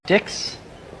dicks?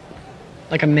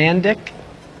 Like a man dick?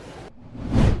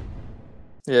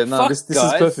 Yeah, no, Fuck, this is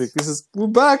guys. perfect. We're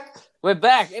back. We're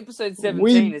back. Episode 17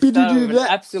 We is started with an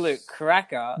that. absolute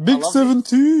cracker. Big I love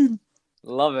 17. it.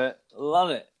 Love it. Love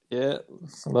it. Yeah,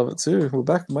 I love it too. We're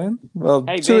back, man. Well,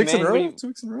 Hey, 2 Ben, weeks in man, a row. we- 2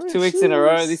 weeks in a row. 2 weeks in a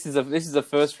row. Jeez. This is a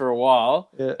first for a while.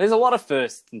 Yeah. There's a lot of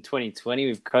firsts in 2020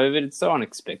 with COVID. It's so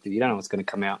unexpected. You don't know what's going to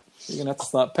come out. You're gonna have to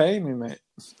start paying me, mate.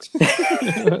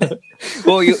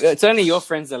 Well, it's only your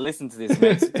friends that listen to this,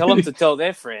 mate. So tell them to tell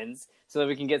their friends so that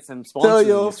we can get some sponsors Tell in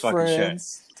your this fucking show.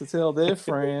 friends to tell their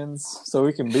friends so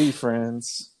we can be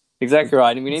friends. Exactly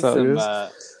right. And we need That's how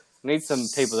it some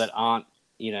people that aren't,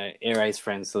 Air Ace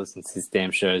friends to listen to this damn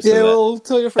show. Yeah, well,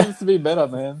 tell your friends to be better,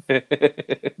 man.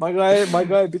 My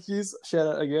guy, Vicky's, shout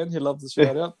out again. He loves the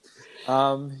shout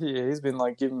out. He's been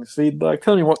like giving me feedback,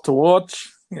 telling me what to watch.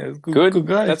 Yeah, good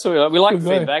guy. That's what we like. We like Good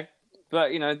guy. feedback,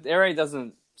 but Air Ace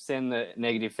doesn't send the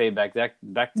negative feedback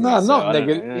back to No, me. not I don't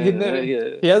negative.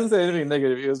 know. He hasn't said anything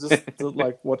negative. He was just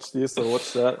like, watch this or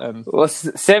watch that, and Well,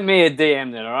 send me a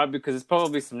DM then, all right? Because there's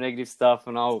probably some negative stuff,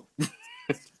 and I'll.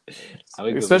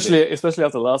 especially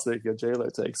after last week, your J-Lo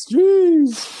takes.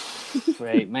 Jeez.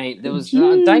 Great, mate. There was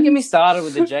don't get me started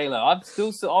with the J-Lo.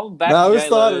 I'll back No, we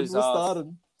J-Lo's started.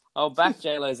 ass. I'll back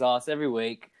J-Lo's ass every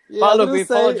week. Yeah, But I look, didn't we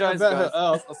say apologise, about guys. her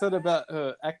ass. I said about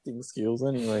her acting skills.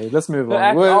 Anyway, let's move But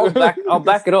on. I'll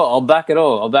back it all. I'll back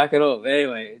it all.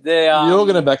 Anyway, You're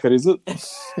gonna back it, is it?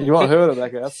 You want her to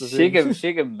back it? That's the thing.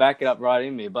 she can back it up right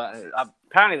in me. But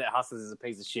apparently that Hustlers is a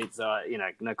piece of shit. So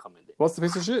no comment there. What's the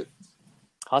piece of shit?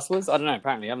 Hustlers? I don't know.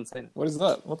 Apparently, I haven't seen it. What is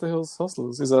that? What the hell's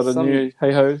Hustlers? Is that a Some- new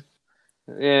Hey Ho?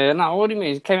 Yeah, no. What do you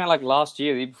mean? It came out like last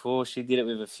year, the year before. She did it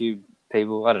with a few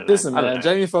people. I don't know. Listen, I don't man, know.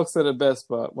 Jamie Foxx said it best,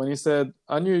 but when he said,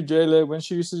 I knew J-Lo when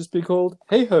she used to just be called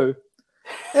Hey Ho.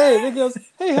 Hey, the girls,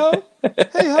 Hey Ho,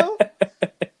 Hey Ho.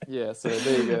 Yeah, so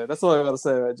there you go. That's all I got to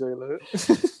say about J-Lo.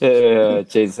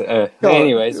 Jeez. Go on.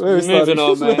 Anyways, Where we moving started.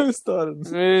 on, Where mate. we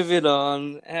started. Moving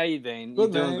on. How you been?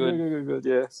 Good, You man. doing good? Good,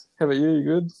 yeah. How about you? You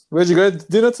good? Where'd you go to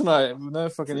dinner tonight? No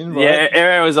fucking invite. Yeah,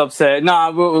 Ariel was upset.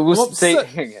 No, we'll I'm see.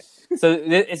 upset. So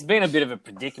it's been a bit of a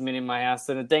predicament in my house.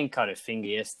 So Nadine cut her finger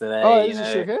yesterday. Oh, you is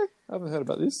know. she okay? I haven't heard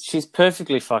about this. She's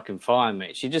perfectly fucking fine,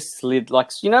 mate. She just slid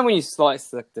when you slice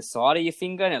the side of your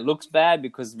finger and it looks bad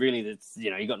because really that's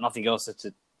you got nothing else.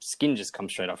 To skin just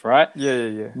comes straight off, right?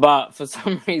 Yeah. But for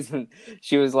some reason,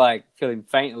 she was like feeling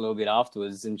faint a little bit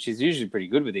afterwards, and she's usually pretty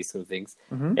good with these sort of things.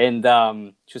 Mhm.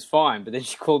 And she was fine, but then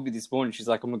she called me this morning. She's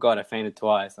like, "Oh my god, I fainted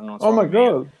twice." I don't know what's Oh wrong my with me."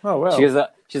 god. Oh wow.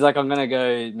 She's like, "I'm gonna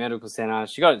go medical center."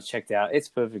 She got it checked out. It's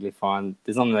perfectly fine.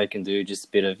 There's nothing they can do. Just a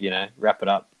bit of wrap it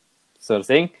up, sort of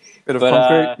thing. Bit of but,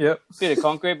 concrete. Yep. Bit of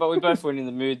concrete, but we both weren't in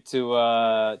the mood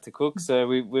to cook. So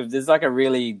there's like a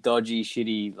really dodgy,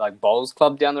 shitty like bowls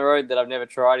club down the road that I've never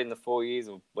tried in the 4 years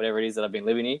or whatever it is that I've been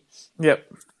living here. Yep.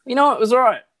 You know, it was all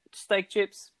right. Steak,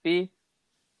 chips, beer.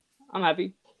 I'm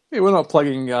happy. Yeah, we're not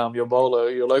plugging your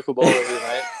local bowler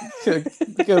here, mate.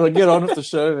 Get on with the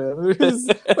show, man. We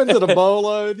just went to the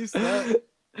bowler, this and that.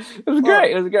 It was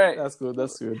great. It was great. That's good.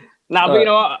 Nah, but Right. you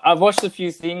know what? I've watched a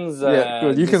few things. Yeah,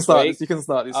 good. You this can start. week. You can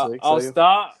start this week. I'll so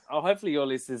start. Hopefully your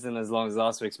list isn't as long as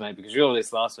last week's, mate, because your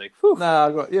list last week. Whew. Nah,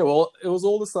 well, it was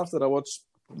all the stuff that I watched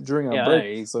during our Yeah,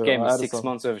 break. you So gave I me added 6 some.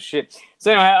 months worth of shit.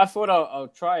 So anyway, I thought I'll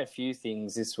try a few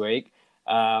things this week.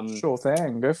 Sure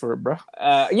thing. Go for it, bro.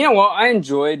 You know what? I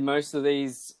enjoyed most of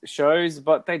these shows,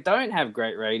 but they don't have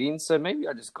great ratings. So maybe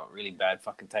I just got really bad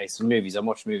fucking taste in movies. I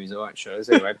watch movies, I won't shows.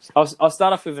 Anyway, I'll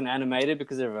start off with an animated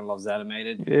because everyone loves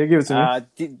animated. Yeah, give it to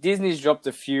me. Disney's dropped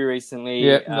a few recently.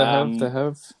 Yeah, they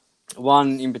have.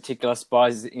 One in particular,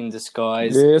 Spies in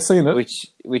Disguise, Yeah, seen it.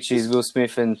 which is Will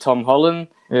Smith and Tom Holland.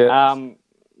 Yeah.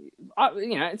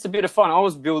 It's a bit of fun. I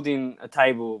was building a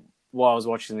table while I was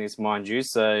watching this, mind you,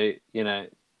 so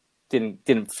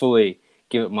didn't fully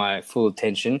give it my full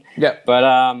attention. Yeah. But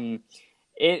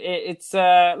it's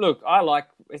look, I like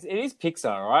it is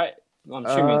Pixar, right? I'm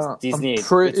assuming it's Disney. I'm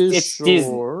pretty it's Disney.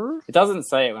 sure. It doesn't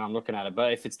say it when I'm looking at it,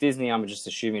 but if it's Disney, I'm just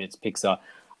assuming it's Pixar.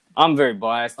 I'm very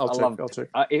biased. I'll check.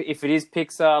 If it is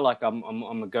Pixar, like I'm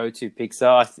a go-to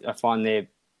Pixar. I find their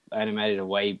animated are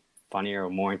way funnier or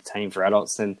more entertaining for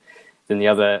adults than the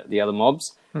other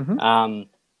mobs. Mm-hmm.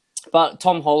 But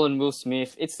Tom Holland, Will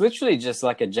Smith, it's literally just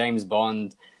like a James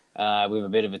Bond with a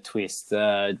bit of a twist.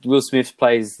 Will Smith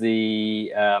plays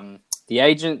the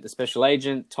agent, the special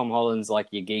agent. Tom Holland's like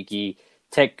your geeky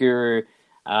tech guru.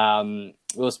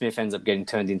 Will Smith ends up getting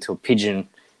turned into a pigeon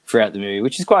throughout the movie,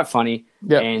 which is quite funny.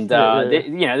 Yeah. And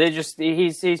Yeah. they're just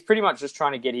he's pretty much just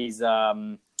trying to get his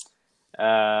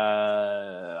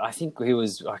I think he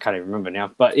was. I can't even remember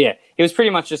now, but yeah, he was pretty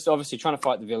much just obviously trying to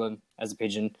fight the villain as a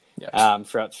pigeon. Yeah.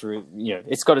 Through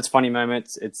it's got its funny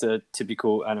moments. It's a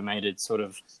typical animated sort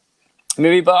of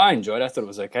movie, but I enjoyed it. I thought it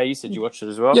was okay. You said you watched it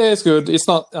as well. Yeah, it's good. It's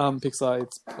not Pixar.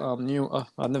 It's new.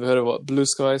 I've never heard of it. Blue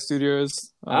Sky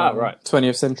Studios. Right.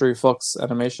 20th Century Fox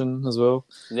Animation as well.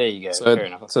 There you go. So, Fair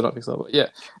enough. So not Pixar, but yeah.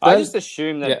 I just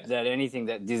assumed that, yeah. that anything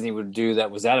that Disney would do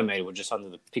that was animated was just under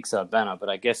the Pixar banner, but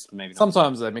I guess maybe not.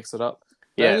 Sometimes they mix it up.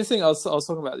 The only thing I was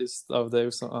talking about this the other day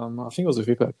was, I think it was with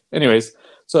Vipak. Anyways,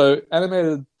 so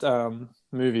animated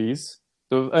movies,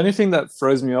 the only thing that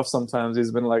throws me off sometimes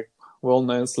is when like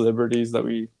well-known celebrities that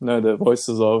we know the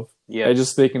voices of, they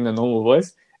just speak in their normal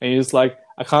voice, and you're just like,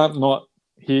 I can't not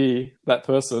hear that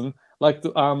person. Like,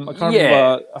 I can't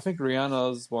remember, I think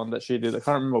Rihanna's one that she did, I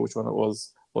can't remember which one it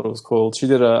was, what it was called. She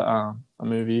did a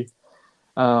movie,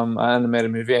 an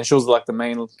animated movie, and she was like the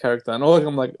main character. And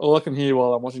all I can hear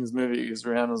while I'm watching this movie is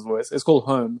Rihanna's voice. It's called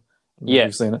Home. Yeah,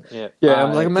 you've seen it. Yeah.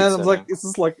 I'm like, man, I'm like, it's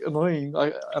just like annoying.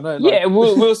 I know. Like,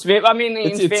 Will Smith. I mean, in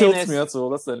it fairness, tilts me. That's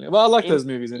all. That's the only. Well, I like those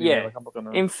movies anyway. Yeah. Like, I'm not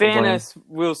gonna in fairness,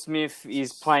 Will Smith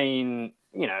is playing.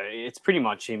 It's pretty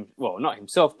much him. Well, not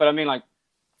himself, but I mean, like,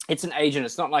 it's an agent.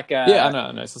 It's not like a I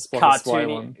know. It's a spy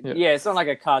one. Yeah, it's not like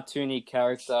a cartoony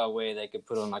character where they could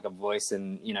put on like a voice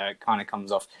and it kind of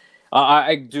comes off.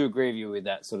 I do agree with you with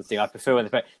that sort of thing. I prefer when they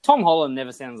play. Tom Holland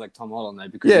never sounds like Tom Holland though,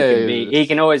 because he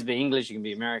can always be English, he can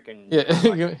be American,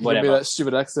 whatever. Be that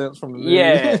stupid accent from the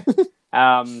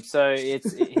movie. So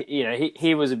it's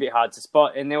he was a bit hard to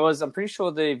spot, and I'm pretty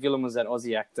sure the villain was that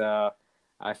Aussie actor.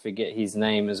 I forget his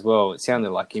name as well. It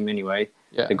sounded like him anyway.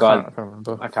 Yeah, the guy. I can't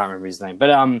remember. I can't remember his name, but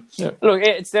look,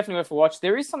 it's definitely worth a watch.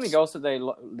 There is something else that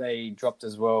they dropped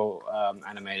as well,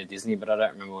 animated Disney, but I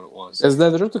don't remember what it was.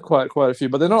 They dropped quite a few,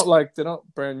 but they're not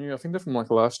brand new. I think they're from like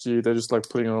last year. They're just like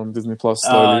putting it on Disney Plus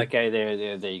slowly. Okay, there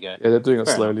you go. Yeah, they're doing it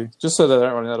Fair slowly, just so they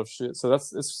don't run out of shit. So it's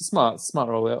smart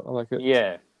rollout. I like it.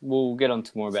 Yeah, we'll get on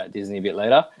to more about Disney a bit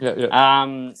later.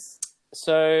 Yeah.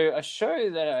 So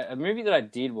a movie that I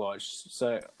did watch.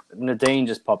 So Nadine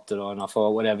just popped it on. I thought,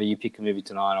 whatever, you pick a movie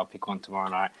tonight, I'll pick one tomorrow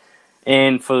night.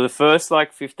 And for the first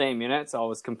 15 minutes, I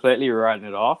was completely writing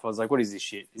it off. I was like, what is this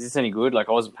shit? Is this any good? Like,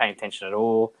 I wasn't paying attention at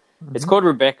all. Mm-hmm. It's called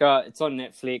Rebecca. It's on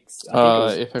Netflix.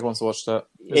 If anyone wants to watch that.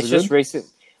 It's just recent.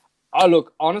 Oh,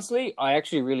 look, honestly, I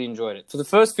actually really enjoyed it. For the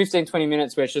first 15, 20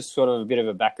 minutes, where it's just sort of a bit of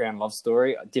a background love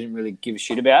story, I didn't really give a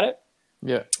shit about it.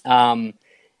 Yeah.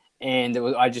 And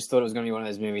I just thought it was going to be one of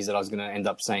those movies that I was going to end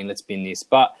up saying, let's bin this.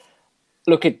 But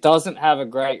look, it doesn't have a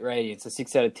great rating. It's a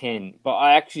 6 out of 10. But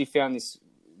I actually found this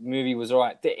movie was all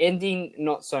right. The ending,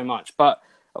 not so much. But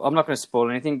I'm not going to spoil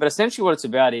anything. But essentially what it's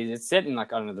about is it's set in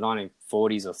like, I don't know, the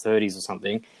 1940s or 30s or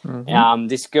something. Mm-hmm.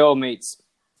 This girl meets...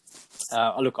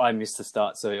 look, I missed the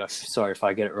start, so sorry if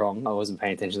I get it wrong. I wasn't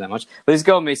paying attention that much. But this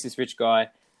girl meets this rich guy.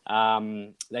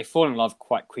 They fall in love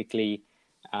quite quickly.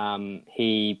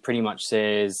 He pretty much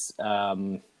says,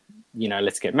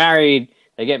 let's get married.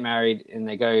 They get married and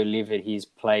they go live at his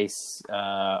place.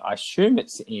 I assume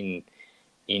it's in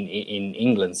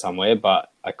England somewhere,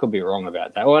 but I could be wrong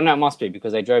about that. Well, no, it must be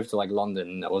because they drove to like London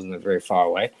and that wasn't very far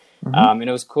away. Mm-hmm. And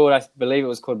it was called, I believe it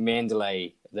was called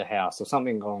Mandalay, the house, or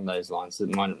something along those lines.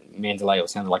 Mandalay, or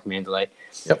sounded like Mandalay.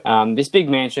 Yep. This big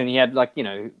mansion, he had like,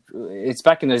 it's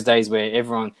back in those days where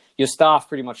your staff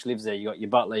pretty much lives there. You got your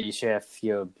butler, your chef,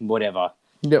 your whatever.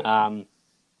 Yep.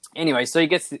 Anyway, so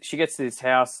she gets to this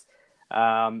house,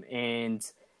 and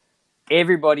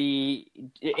everybody,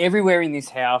 everywhere in this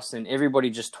house, and everybody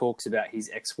just talks about his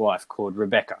ex-wife called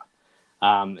Rebecca.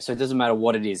 So it doesn't matter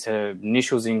what it is. Her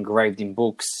initials engraved in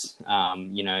books,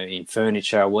 in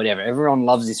furniture, whatever. Everyone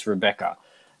loves this Rebecca.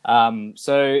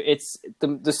 So it's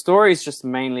the story is just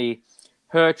mainly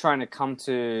her trying to come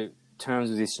to terms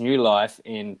with this new life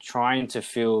and trying to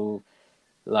feel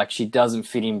like she doesn't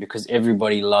fit in because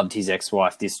everybody loved his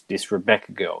ex-wife, this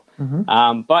Rebecca girl.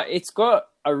 Mm-hmm. But it's got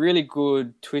a really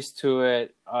good twist to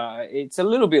it. It's a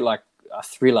little bit like a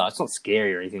thriller. It's not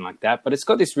scary or anything like that, but it's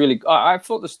got this really... I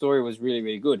thought the story was really,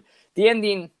 really good. The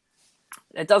ending,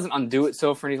 it doesn't undo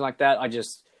itself or anything like that. I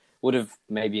just would have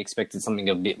maybe expected something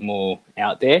a bit more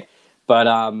out there. But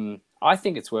I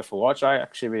think it's worth a watch. I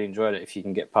actually really enjoyed it if you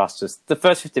can get past just... The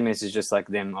first 15 minutes is just like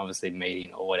them obviously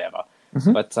meeting or whatever.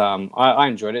 Mm-hmm. But I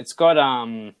enjoyed it. It's got...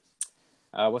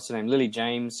 what's her name? Lily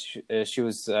James. She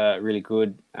was really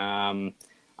good.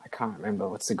 I can't remember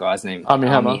what's the guy's name. Armie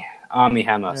Hammer. Armie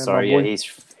Hammer. Yeah, sorry, yeah,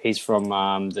 he's from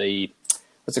the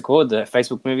what's it called? The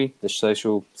Facebook movie, the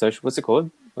social. What's it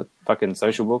called? What fucking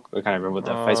social book? I can't remember what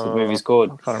the Facebook movie is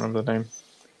called. I can't remember the name.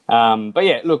 But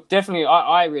yeah, look, definitely,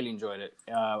 I really enjoyed it.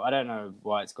 I don't know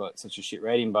why it's got such a shit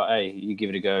rating, but hey, you give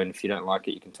it a go, and if you don't like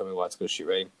it, you can tell me why it's got a shit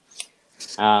rating.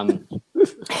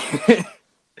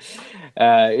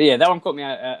 Yeah, that one caught me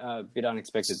a bit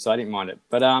unexpected, so I didn't mind it.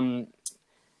 But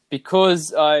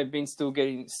because I've been still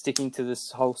sticking to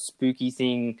this whole spooky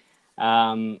thing,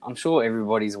 I'm sure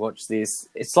everybody's watched this.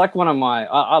 It's like one of my...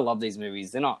 I love these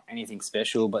movies. They're not anything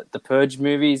special, but the Purge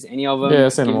movies, any of them... Yeah,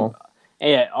 I've seen them all.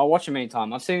 Yeah, I'll watch them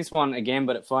anytime. I've seen this one again,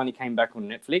 but it finally came back on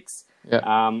Netflix. Yeah.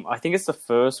 I think it's the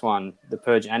first one, The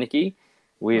Purge Anarchy,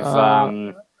 with...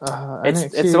 Anarchy.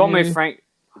 It's the one with Frank...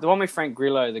 The one with Frank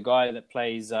Grillo, the guy that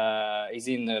plays... he's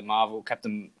in the Marvel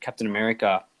Captain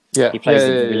America. Yeah, he plays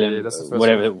the villain. Yeah, that's the first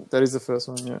whatever. One. That is the first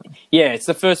one. Yeah. Yeah, it's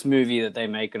the first movie that they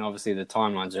make, and obviously the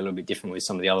timelines are a little bit different with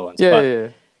some of the other ones. Yeah, but, yeah.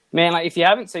 Man, like if you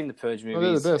haven't seen the Purge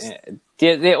movies, they're the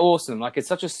best. They're awesome. Like it's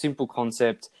such a simple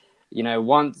concept. You know,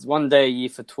 one day a year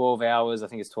for 12 hours, I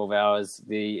think it's 12 hours,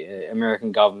 the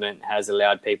American government has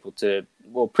allowed people to,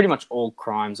 well, pretty much all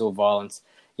crimes, all violence,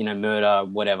 you know, murder,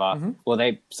 whatever. Mm-hmm. Well,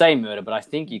 they say murder, but I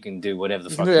think you can do whatever the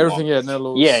fuck you everything, want. Yeah, no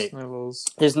laws. Yeah, no laws.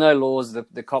 There's no laws.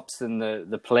 The cops and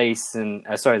the police and,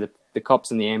 the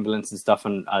cops and the ambulance and stuff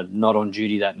are not on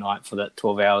duty that night for that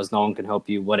 12 hours. No one can help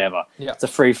you, whatever. Yeah. It's a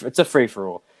free for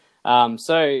all.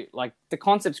 So like the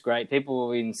concept's great.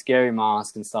 People in scary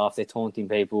masks and stuff, they're taunting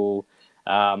people.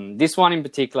 This one in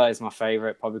particular is my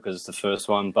favorite, probably because it's the first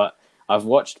one, but I've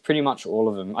watched pretty much all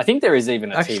of them. I think there is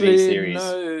even a TV series.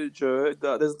 No, Joe.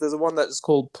 There's one that's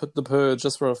called The Purge.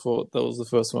 That's where I thought that was the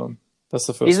first one. That's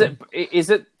the first one. Is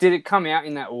it? Did it come out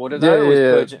in that order though?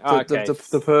 Yeah. Okay.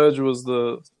 The Purge was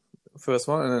the first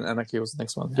one, and then Anarchy was the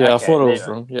next one. Yeah, okay, I thought I was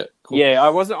wrong. Yeah, cool. Yeah, I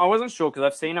wasn't sure because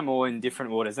I've seen them all in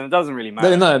different orders, and it doesn't really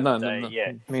matter. No. Yeah,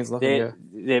 it means nothing.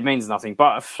 It means nothing.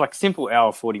 But like simple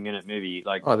hour 40-minute movie,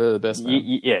 like they're the best. Man.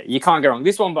 You can't go wrong.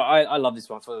 This one, but I love this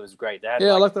one. I thought it was great. I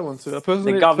like that one too.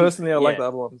 Personally, I like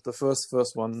that one. The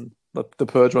first one, the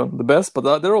Purge one, the best.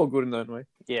 But they're all good in their own way.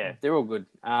 Yeah, they're all good.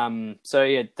 So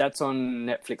yeah, that's on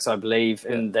Netflix, I believe,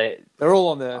 and they're all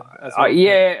on there. As well.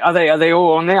 Yeah, are they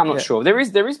all on there? I'm not sure. There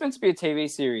is meant to be a TV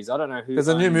series. I don't know who. There's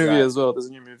a new movie as well. There's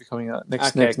a new movie coming out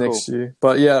next year.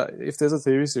 But yeah, if there's a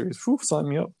TV series, sign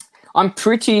me up. I'm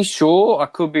pretty sure. I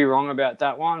could be wrong about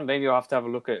that one. Maybe I'll have to have a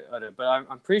look at it. But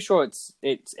I'm pretty sure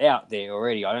it's out there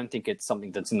already. I don't think it's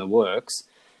something that's in the works.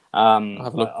 I'll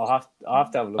have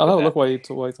to have a look. I'll have a look while you're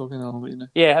talking. I'll let you know.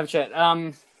 Yeah, have a chat.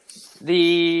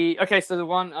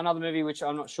 Another movie which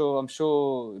I'm not sure. I'm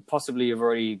sure possibly you've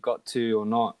already got to or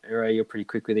not. You're pretty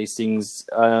quick with these things.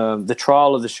 The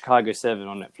Trial of the Chicago 7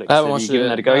 on Netflix. I haven't watched it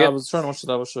yet. I was trying to watch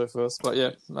the other show first, but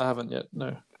yeah, I haven't yet.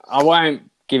 No, I won't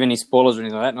give any spoilers or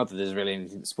anything like that. Not that there's really any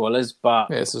spoilers, but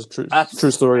yeah, it's a true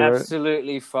story.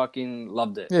 Absolutely fucking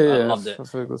loved it. Yeah, I loved it.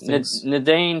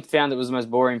 Nadine found it was the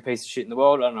most boring piece of shit in the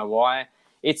world. I don't know why.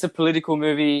 It's a political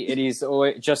movie. It is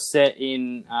just set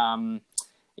in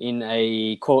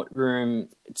a courtroom.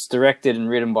 It's directed and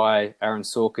written by Aaron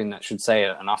Sorkin. That should say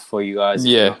enough for you guys.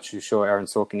 Yeah. I'm not too sure Aaron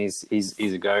Sorkin is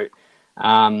a goat.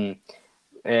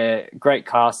 Great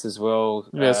cast as well.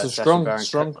 Yeah, it's a strong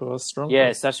cast.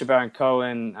 Yeah, Sacha Baron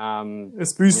Cohen.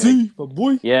 SBC, my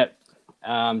boy. Yeah.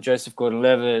 Joseph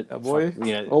Gordon-Levitt. Boy.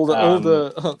 All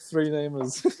the three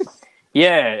namers.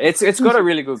 Yeah, it's got a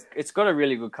really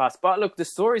good cast. But look, the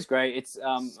story's great. It's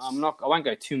I won't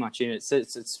go too much in it.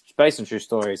 It's based on true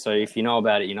story. So if you know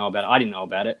about it, you know about it. I didn't know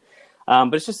about it.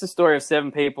 But it's just a story of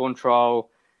 7 people on trial,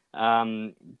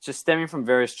 just stemming from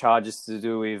various charges to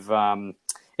do with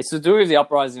the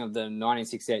uprising of the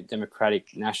 1968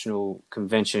 Democratic National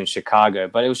Convention in Chicago.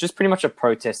 But it was just pretty much a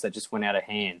protest that just went out of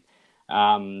hand,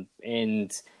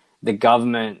 and the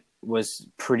government was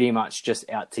pretty much just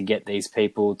out to get these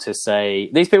people to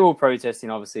say... These people were protesting,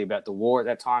 obviously, about the war at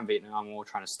that time, Vietnam War,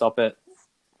 trying to stop it.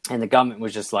 And the government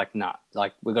was just like, nah,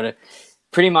 like, we've got to...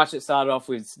 Pretty much it started off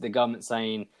with the government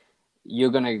saying,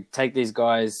 you're going to take these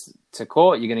guys to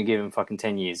court, you're going to give them fucking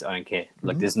 10 years, I don't care.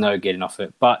 Like, there's no getting off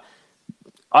it. But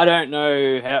I don't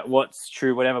know what's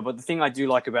true, whatever, but the thing I do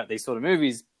like about these sort of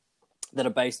movies that are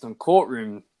based on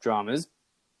courtroom dramas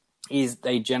is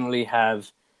they generally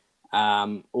have...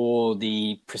 all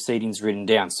the proceedings written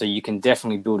down, so you can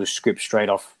definitely build a script straight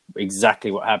off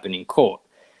exactly what happened in court.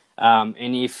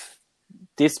 And if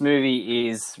this movie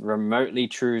is remotely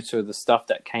true to the stuff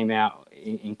that came out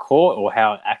in court or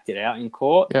how it acted out in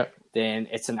court, then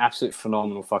it's an absolute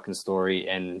phenomenal fucking story.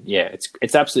 And yeah,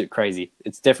 it's absolute crazy.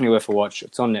 It's definitely worth a watch.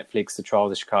 It's on Netflix, The Trial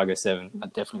of the Chicago 7. I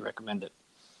definitely recommend it.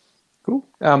 Cool.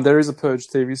 There is a Purge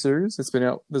TV series. It's been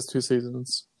out. There's 2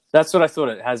 seasons. That's what I thought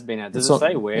it has been out. Does it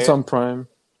say where? It's on Prime.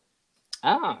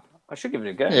 Ah, I should give it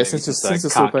a go. Yeah, maybe, since you're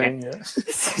still paying, yeah.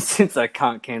 since I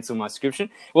can't cancel my subscription.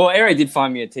 Well, Ari did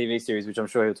find me a TV series, which I'm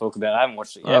sure he'll talk about. I haven't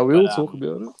watched it yet. We will talk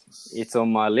about it. It's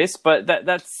on my list, but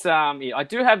that's yeah, I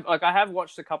do have I have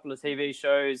watched a couple of TV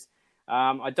shows.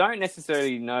 I don't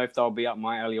necessarily know if they'll be up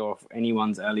my alley or if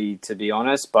anyone's alley, to be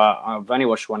honest. But I've only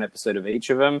watched one episode of each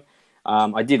of them.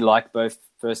 I did like both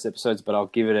first episodes, but I'll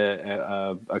give it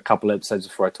a couple episodes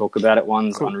before I talk about it.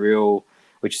 One's Unreal,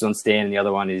 which is on Stan, and the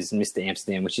other one is Mr.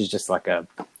 Amsterdam, which is just like a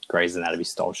Grey's Anatomy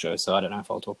style show. So I don't know if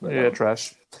I'll talk about that. Yeah,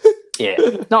 trash. Yeah.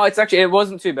 No, it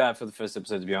wasn't too bad for the first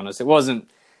episode, to be honest. It wasn't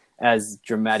as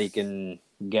dramatic and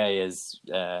gay as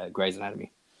Grey's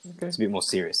Anatomy. Okay. It's a bit more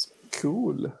serious.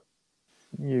 Cool.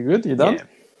 You good? You done?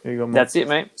 Yeah. You got That's it,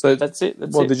 mate. So that's it.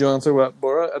 Well, did you want to talk about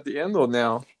Borat at the end or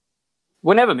now?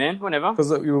 Whenever, man. Whenever.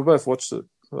 Because you both watched it.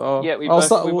 Yeah, we both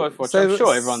watched it. I'm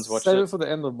sure everyone's watched it. Save it for the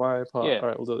end of my part. Yeah. All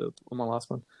right, we'll do it on my last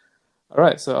one. All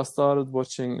right, so I started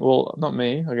watching. Well, not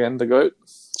me again. The goat.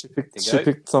 She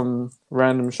picked some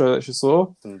random show that she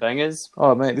saw. Some bangers.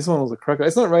 Oh mate, this one was a cracker.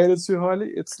 It's not rated too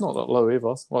highly. It's not that low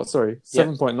either. Well, sorry,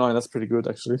 7.9. That's pretty good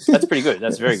actually. That's pretty good.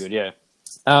 That's very good. Yeah.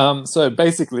 So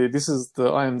basically, this is the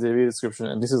IMDb description,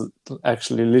 and this is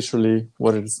actually literally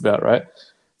what it's about, right?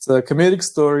 It's a comedic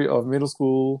story of middle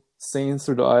school seen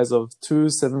through the eyes of two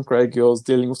 7th grade girls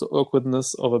dealing with the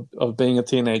awkwardness of being a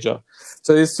teenager.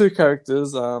 So these two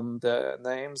characters, their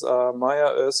names are Maya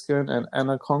Erskine and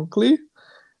Anna Conkley.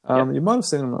 You might have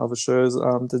seen them in other shows.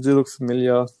 They do look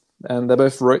familiar, and they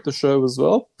both wrote the show as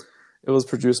well. It was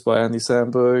produced by Andy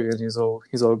Samberg and his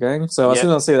whole gang. So as soon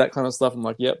as I see that kind of stuff, I'm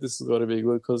like, yep, this has got to be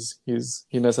good because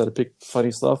he knows how to pick funny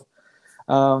stuff.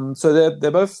 So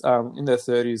they're both in their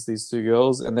 30s, these two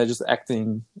girls, and they're just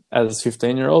acting as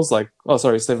 15-year-olds. Like,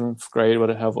 7th grade,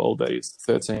 whatever, how old that is,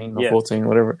 13 or 14,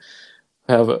 whatever,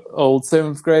 however old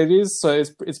 7th grade is. So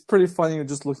it's pretty funny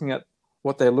just looking at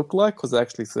what they look like because they're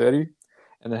actually 30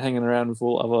 and they're hanging around with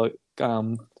all other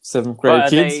 7th grade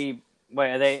kids.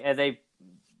 Are they?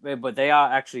 But they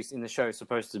are actually in the show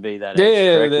supposed to be that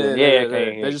age,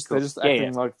 okay. They're just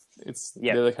acting like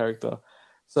they're the character.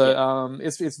 So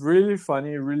it's really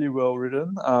funny, really well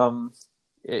written.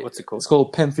 What's it called? It's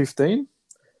called Pen 15.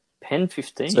 Pen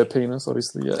 15? So penis,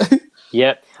 obviously, yeah.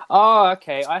 Yep. Oh,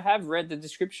 okay. I have read the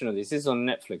description of this. This is on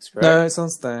Netflix, correct? No, it's on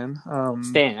Stan.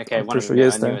 Stan, okay.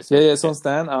 Stan. It's on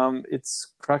Stan. It's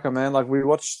cracker, man. Like we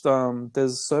watched.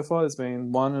 There's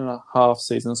 1.5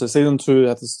 seasons. So season 2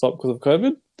 had to stop because of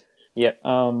COVID. Yep.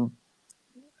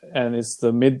 And it's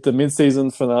the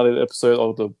mid-season finale episode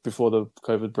of before the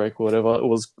COVID break or whatever. It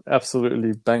was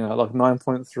absolutely banger. Like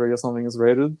 9.3 or something is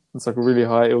rated. It's like really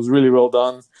high. It was really well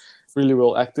done, really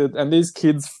well acted. And these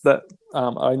kids that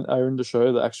are in the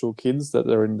show, the actual kids that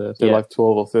they're in there, they're like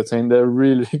 12 or 13. They're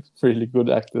really, really good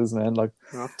actors, man. Like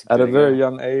at a very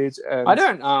young age. And I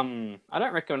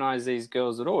don't recognize these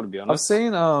girls at all, to be honest. I've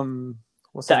seen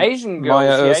Asian girl,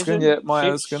 Maya Erskine.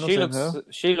 Maya Erskine.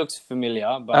 She looks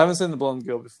familiar, but I haven't seen the blonde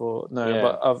girl before.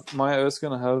 No, but Maya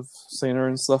Erskine, I have seen her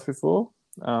in stuff before.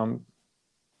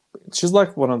 She's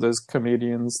like one of those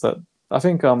comedians that I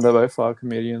think they both are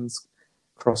comedians,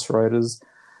 cross writers,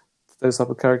 those type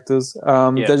of characters.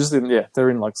 They're just they're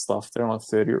in like stuff. They're in like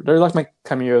 30. They're like make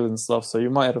cameos and stuff. So you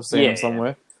might have seen them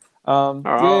somewhere.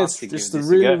 It's just a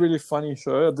really, really funny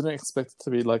show. I didn't expect it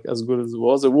to be like as good as it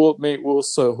was. We were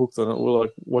so hooked on it. We were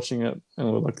like watching it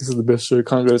and we're like, this is the best show.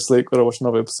 Can't go to sleep. Gotta watch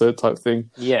another episode type thing.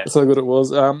 Yeah. That's how good it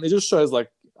was. It just shows like,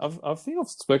 I think I've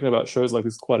spoken about shows like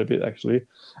this quite a bit actually.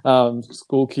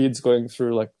 School kids going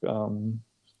through like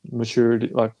maturity,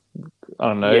 like I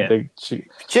don't know,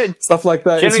 stuff like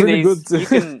that. It's really good.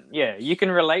 You can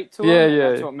relate to them.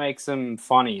 That's what makes them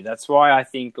funny. That's why I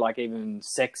think like even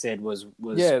Sex Ed was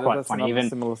quite funny. Even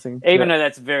similar thing. Even though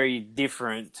that's very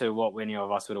different to what any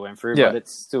of us would have went through, but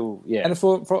it's still And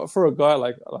for a guy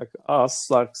like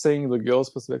us, like seeing the girls'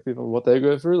 perspective of what they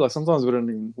go through, like sometimes we don't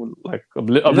even like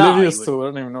oblivious to. We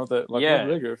don't even know that what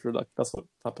they go through. Like that's what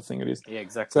type of thing it is. Yeah,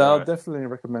 exactly. So I'll definitely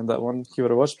recommend that one. Give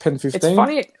it a watch. Pen 15. It's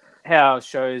funny how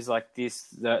shows like this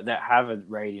that have a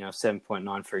rating of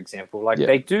 7.9, for example, like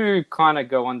they do kind of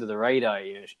go under the radar.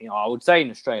 I would say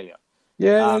in Australia.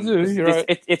 Yeah, they do. You're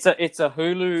right. It's a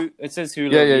Hulu. It says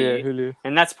Hulu. Yeah, Hulu.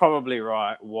 And that's probably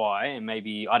right. Why? And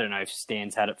maybe I don't know if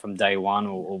Stan's had it from day one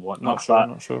or whatnot.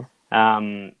 Not sure.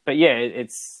 But yeah,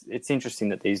 it's interesting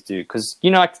that these do because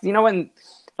when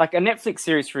like a Netflix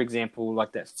series, for example,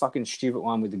 like that fucking stupid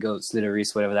one with the girl that slit her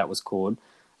wrist, whatever that was called.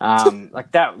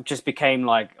 Like that just became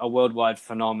like a worldwide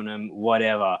phenomenon,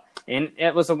 whatever. And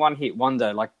it was a one-hit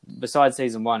wonder. Like besides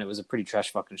season 1, it was a pretty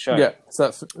trash fucking show. Yeah, is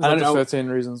that don't the know. 13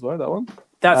 Reasons Why, that one?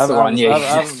 That's the one. Yeah.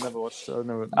 I've never watched it. I've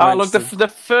never. Look, the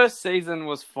first season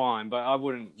was fine, but I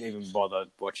wouldn't even bother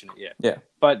watching it yet. Yeah.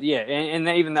 But yeah, and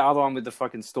even the other one with the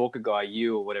fucking stalker guy,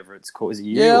 you or whatever it's called, is it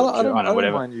you? Yeah, or I don't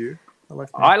whatever. mind you.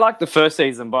 I liked the first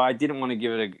season, but I didn't want to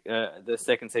give it the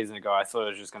second season a go. I thought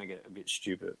it was just going to get a bit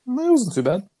stupid. No, it wasn't too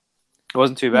bad. It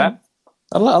wasn't too bad.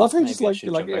 I love how you just Maybe I like should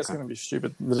you're like jump yeah, back it's on. gonna be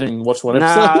stupid. I didn't watch one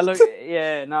episode.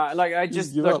 Like I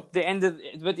just give like up. the end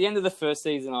of the first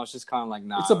season, I was just kind of like,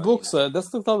 nah. It's a book, so that's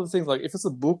the type of thing. Like if it's a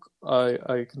book,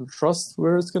 I can trust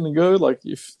where it's gonna go. Like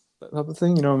if that type of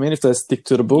thing, you know what I mean? If they stick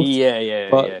to the book.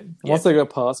 But once they go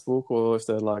past book, or if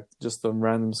they're like just a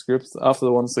random scripts, after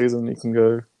the one season, it can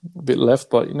go a bit left.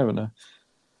 But you never know.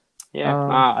 Yeah,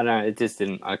 I know. It just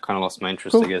didn't. I kind of lost my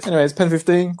interest, Cool. I guess. Anyways, Pen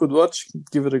 15, good watch.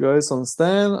 Give it a go. It's on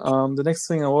Stan. The next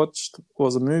thing I watched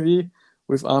was a movie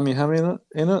with Armie Hammer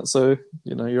in it. So,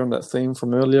 you know, you're on that theme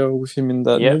from earlier with him in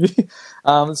that movie.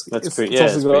 It's pretty got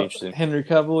interesting. Henry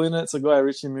Cavill in it. It's a Guy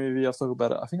Ritchie movie. I've talked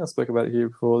about it. I think I spoke about it here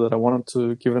before that I wanted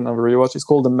to give it another rewatch. It's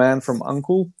called The Man from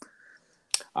U.N.C.L.E.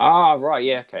 Right,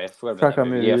 yeah, okay. I forgot about that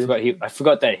movie. movie. Yeah, I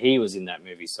forgot that he was in that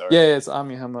movie, sorry. Yeah, it's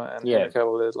Armie Hammer and Henry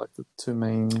Cavill. They're like the two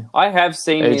main I have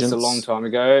seen agents. this a long time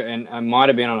ago, and I might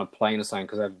have been on a plane or something,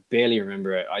 because I barely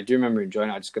remember it. I do remember enjoying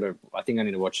it. I think I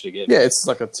need to watch it again. Yeah, it's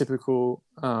like a typical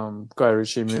Guy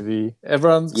Ritchie movie.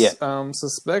 Everyone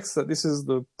suspects that this is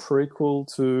the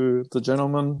prequel to The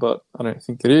Gentleman, but I don't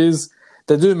think it is.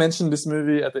 They do mention this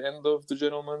movie at the end of The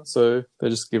Gentleman, so they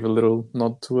just give a little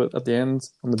nod to it at the end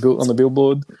on the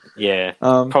billboard. Yeah,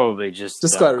 probably just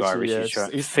Guy Guy Ritchie,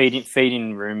 Ritchie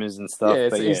feeding rumors and stuff. Yeah,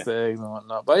 it's Easter eggs and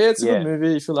whatnot. But yeah, it's a good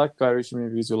movie. If you like Guy Ritchie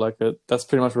movies, you'll like it. That's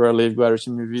pretty much where I leave Guy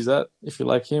Ritchie movies at. If you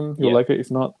like him, you'll like it. If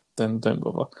not, then don't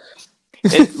bother.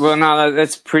 Well, no,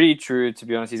 that's pretty true, to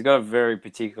be honest. He's got a very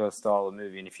particular style of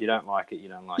movie, and if you don't like it, you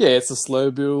don't like it. Yeah, it's a slow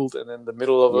build, and then the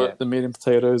middle of it, the meat and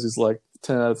potatoes is like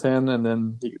 10 out of 10, and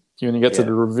then when you get to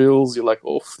the reveals, you're like,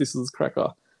 oh, this is cracker.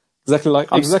 Exactly like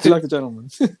The Gentleman.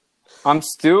 I'm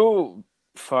still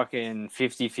fucking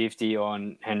 50-50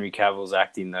 on Henry Cavill's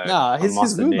acting, though. Nah, he's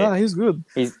good. Nah, he's good.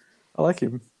 I like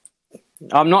him.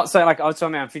 I'm not saying, like, I was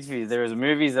talking about 50-50. There is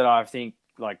movies that I think,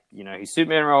 like, you know, his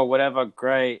Superman role, whatever,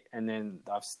 great, and then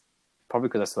I've probably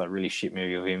because I saw that really shit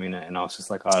movie of him in it, and I was just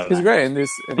like, I don't know. He's great in this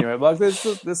anyway. Like, there's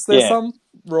some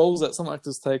roles that some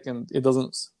actors take, and they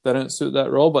don't suit that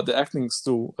role, but the acting's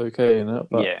still okay in it.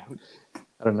 But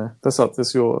I don't know.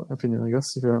 That's your opinion, I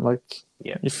guess. If you don't like,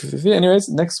 anyways,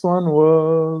 next one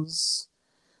was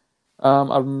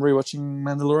I'm rewatching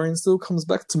Mandalorian. Still comes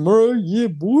back tomorrow. Yeah,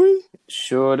 boy.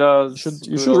 Sure does.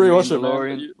 You should rewatch it,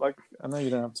 man. Like, I know you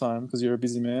don't have time because you're a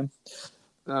busy man.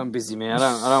 I'm busy, man.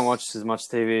 I don't watch as much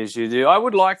TV as you do. I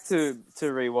would like to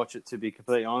rewatch it, to be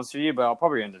completely honest with you, but I'll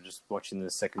probably end up just watching the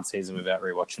second season without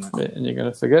rewatching it. Yeah, and you're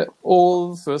gonna forget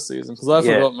all the first season because I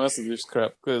forgot most of this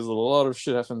crap because a lot of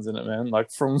shit happens in it, man.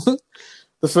 Like from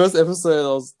the first episode,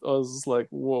 I was just like,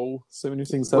 whoa, so many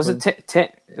things happen. Was it 10?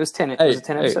 It was 10. Was it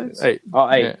 10 episodes? 8. Oh,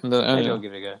 8. Yeah, and then, maybe I'll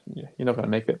give it a go. Yeah, you're not gonna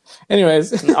make it.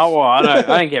 Anyways. Oh well, I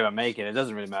don't care about making it. It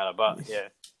doesn't really matter, but yeah.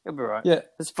 It'll be right. Yeah.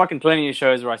 There's fucking plenty of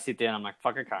shows where I sit down, I'm like,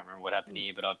 fuck, I can't remember what happened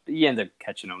here, but you end up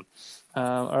catching them.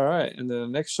 All right. And the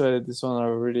next show, this one I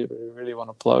really, really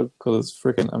want to plug because it's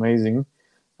freaking amazing.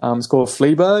 It's called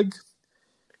Fleabag.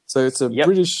 So it's a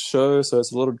British show, so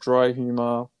it's a lot of dry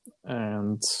humor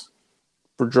and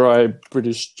dry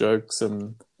British jokes.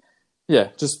 And yeah,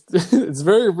 just it's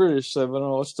very British. So when I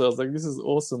watched it, I was like, this is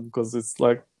awesome because it's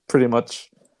like pretty much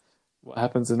what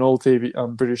happens in all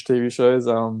British TV shows.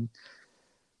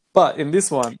 But in this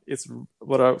one, it's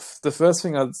the first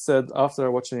thing I said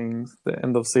after watching the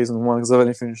end of season 1, because I've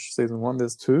only finished season 1,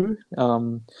 there's 2,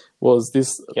 was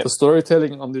this, the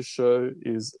storytelling on this show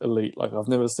is elite. Like, I've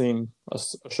never seen a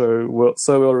show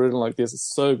so well written like this.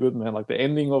 It's so good, man. Like, the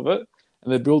ending of it,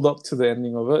 and the build up to the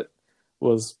ending of it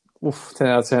was 10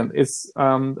 out of 10. It's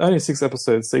only 6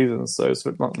 episode seasons, so it's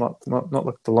not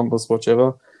like the longest watch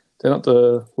ever. They're not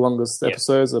the longest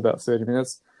episodes, about 30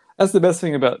 minutes. That's the best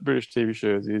thing about British TV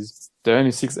shows is they're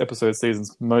only 6 episode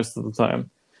seasons most of the time.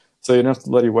 So you don't have to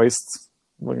bloody waste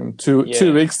like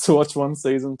 2 weeks to watch one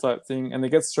season type thing. And it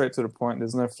gets straight to the point.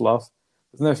 There's no fluff.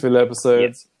 There's no filler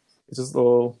episodes. It's just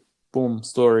all boom,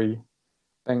 story,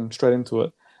 bang, straight into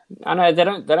it. I know they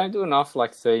don't do enough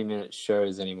like 30-minute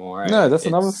shows anymore. Right? No, that's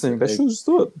another thing. They should just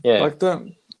do it. Yeah. Like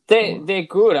don't They're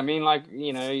good. I mean, like,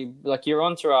 you know, like your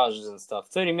entourages and stuff.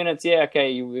 30 minutes, yeah,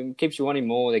 okay. It keeps you wanting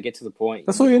more. They get to the point.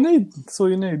 That's all you need. That's all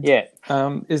you need. Yeah.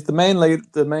 Is the main lead?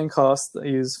 The main cast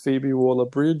is Phoebe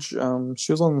Waller-Bridge.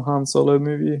 She was on Han Solo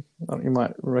movie. You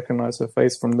might recognize her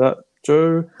face from that.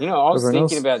 Joe. You know, I was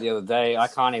thinking about the other day. I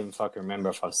can't even fucking remember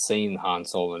if I've seen Han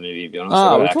Solo movie. To be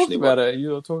honest, we talked about it.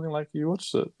 You were talking like you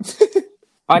watched it.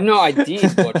 I know I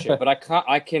did watch it, but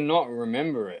I cannot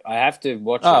remember it. I have to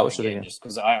watch it again just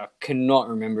because I cannot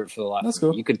remember it for the life. That's of me.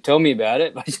 cool. You could tell me about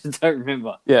it, but I just don't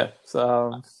remember. Yeah.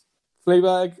 So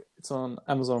Fleabag. It's on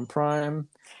Amazon Prime.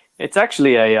 It's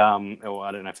actually a well,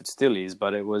 I don't know if it still is,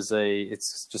 but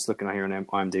it's just looking here on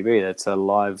IMDb. It's a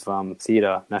live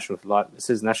theatre It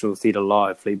says National Theatre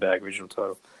Live Fleabag original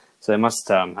title. So they must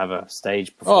have a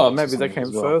stage performance. Oh, maybe they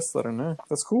came first. I don't know.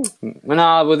 That's cool.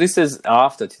 Well, this is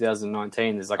after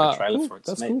 2019. There's like a trailer for it.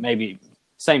 That's cool. Maybe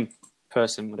same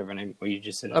person, whatever name you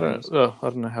just said. I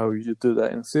don't know how you do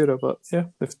that in theatre, but yeah,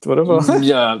 whatever.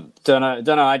 Yeah, don't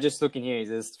know. I just look in here. It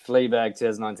says Fleabag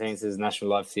 2019. It says National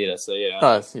Live Theatre. So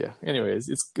yeah. Yeah. Anyways,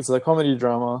 it's a comedy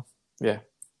drama. Yeah,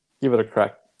 give it a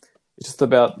crack. It's just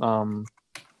about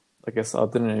I guess I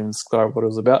didn't even describe what it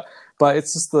was about, but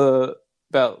it's just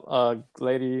about a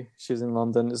lady. She's in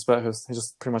London. It's about it's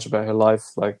just pretty much about her life,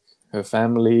 like her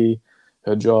family,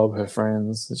 her job, her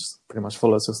friends. It just pretty much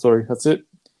follows her story. That's it.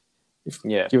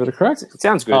 Give it a crack. It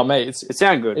sounds good. Oh, mate, it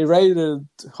sounds good. It rated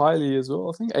highly as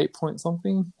well. I think 8 point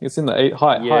something. It's in the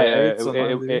high eights.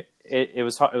 It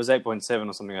was 8.7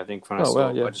 or something. I think when I saw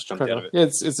it, I just jumped out of it. Yeah,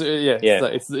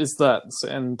 it's that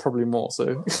and probably more.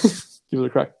 So give it a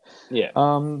crack. Yeah.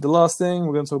 The last thing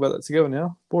we're going to talk about that together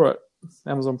now. Borat,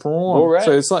 Amazon Prime.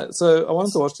 So it's like, so I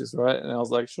wanted to watch this, right? And I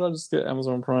was like, should I just get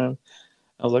Amazon Prime?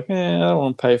 I was like, I don't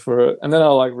want to pay for it. And then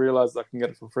I realized I can get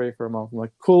it for free for a month. I'm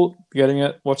like, cool, getting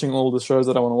it, watching all the shows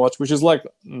that I want to watch, which is like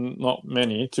not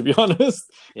many, to be honest.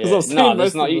 Yeah. No,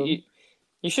 there's not. You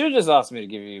should have just asked me to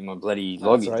give you my bloody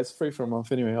login. That's right. It's free for a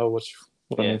month anyway. I'll watch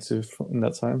what I need to in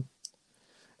that time.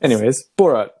 Anyways,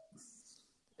 Borat.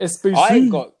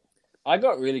 SBC. I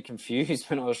got really confused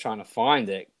when I was trying to find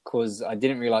it because I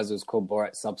didn't realize it was called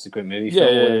Borat Subsequent Movie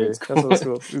Film. Yeah. That's what it's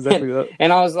called. Exactly that.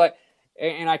 And I was like,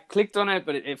 and I clicked on it,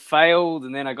 but it failed,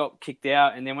 and then I got kicked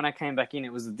out. And then when I came back in,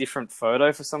 it was a different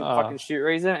photo for some fucking shit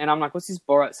reason. And I'm like, what's this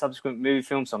Borat Subsequent Movie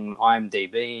Film? So I'm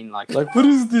IMDb, like what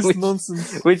is this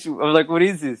nonsense? I'm like, what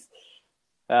is this?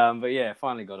 But yeah,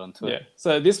 finally got onto it. Yeah.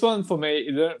 So this one for me,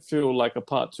 it didn't feel like a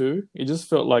part two. It just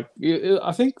felt like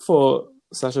I think for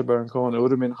Sacha Baron Cohen, it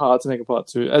would have been hard to make a part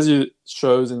two, as you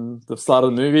shows in the start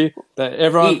of the movie. That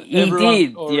everyone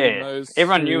did. Knows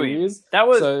everyone knew him.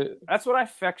 That's what I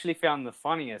actually found the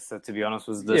funniest. To be honest,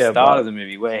 was the start of the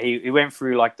movie where he went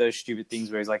through like those stupid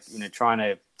things where he's like trying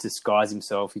to disguise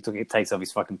himself. He takes off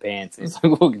his fucking pants and he's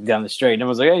like walking down the street, and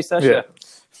everyone's like, "Hey, Sacha,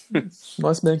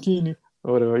 nice mankini,"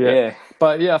 or whatever. Yeah.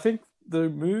 But I think the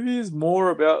movie is more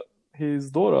about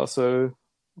his daughter. So.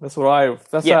 That's how I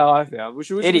found. Which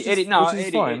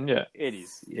is fine. Yeah, it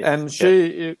is. And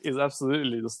she is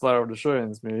absolutely the star of the show in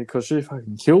this movie because she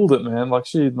fucking killed it, man. Like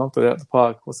she knocked it out the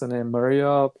park. What's her name?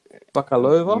 Maria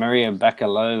Bakalova.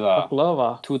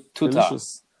 Tuta.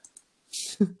 Delicious.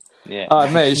 Yeah.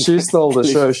 Mate, she stole the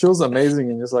show. She was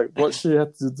amazing, and it's like what she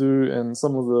had to do and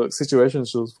some of the situations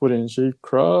she was put in. She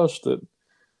crushed it,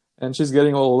 and she's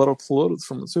getting a lot of plaudits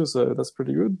from it too. So that's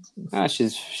pretty good.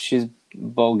 She's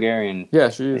Bulgarian. Yeah,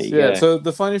 she is. Yeah. So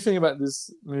the funny thing about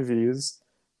this movie is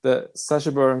that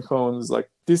Sacha Baron Cohen is like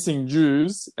dissing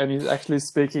Jews, and he's actually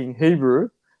speaking Hebrew,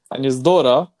 and his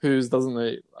daughter, who doesn't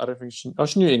know, I don't think she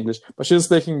knew English, but she was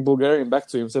speaking Bulgarian back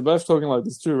to him. So both talking like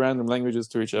these two random languages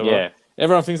to each other. Yeah.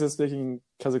 Everyone thinks they're speaking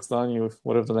Kazakhstani or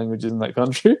whatever the language is in that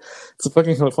country. It's the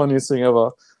fucking funniest thing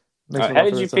ever. How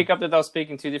did you pick up that they were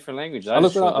speaking two different languages? I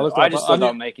just thought they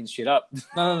were making shit up.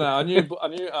 No. I knew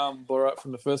Borat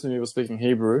from the first movie was speaking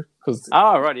Hebrew.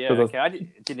 Right, yeah, okay. I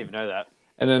didn't even know that.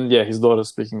 And then, his daughter's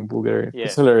speaking Bulgarian. Yeah.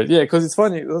 It's hilarious. Yeah, because it's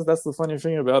funny. That's the funny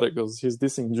thing about it, because he's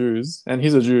dissing Jews, and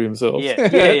he's a Jew himself.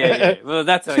 Yeah. Well,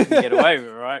 that's how he can get away with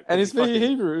it, right? And he's speaking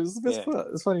Hebrew. It's the best part.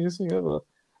 It's the funniest thing ever.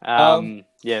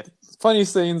 Yeah. Funny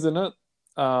scenes in it.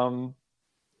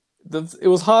 It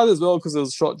was hard as well because it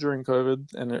was shot during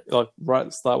COVID, and right at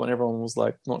the start when everyone was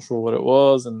like not sure what it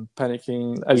was and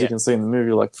panicking, as you can see in the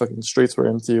movie, like fucking streets were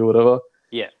empty or whatever.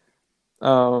 Yeah. I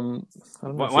don't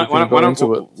know if you can go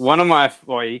into it. One of my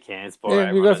you can. It's boring.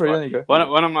 Yeah, you go for it. You go.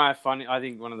 One of my funny. I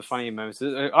think one of the funny moments.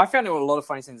 I found there were a lot of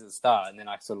funny scenes at the start, and then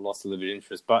I sort of lost a little bit of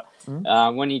interest. But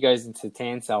when he goes into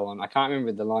tan salon, I can't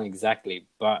remember the line exactly,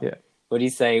 but what did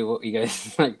he say? He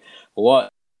goes like,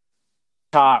 "What?"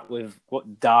 chart with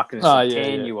what darkness Oh, and yeah,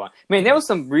 tan yeah. you want. Man, there was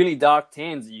some really dark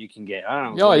tans that you can get. I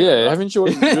don't know. Oh yeah, haven't you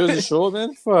watched Jersey Shore,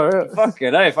 man? Far out. Fuck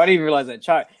it, if I didn't even realize that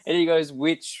chart. And he goes,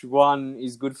 which one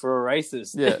is good for a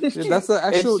racist? Yeah, that's the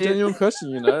actual It's just- genuine question,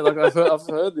 you know. Like I've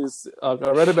heard this. I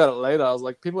read about it later. I was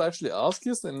like, people actually ask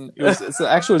this, and it's an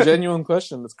actual genuine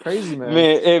question. It's crazy, man.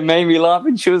 Man, it made me laugh,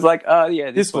 and she was like, "Oh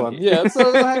yeah, This one, here." yeah.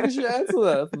 So how could you answer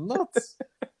that? It's nuts.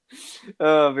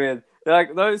 Oh man,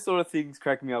 like those sort of things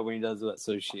crack me up when he does that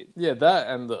sort of shit. Yeah, that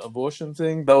and the abortion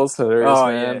thing, that was hilarious, Oh,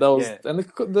 man. yeah, That was, yeah. and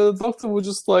the doctor was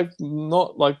just like,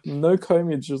 not like no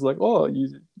combage, just like, oh,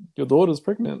 your daughter's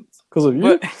pregnant because of you.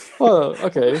 But- Oh,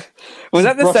 okay. Was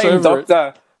that the Brush same over it.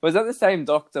 doctor? Was that the same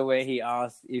doctor where he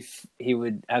asked if he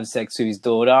would have sex with his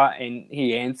daughter, and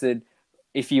he answered,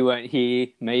 "If you weren't here,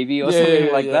 maybe," or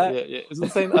something like that? Yeah. It's the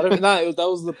same. I don't know. That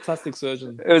was the plastic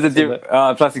surgeon. It was a different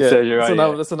plastic surgery, right?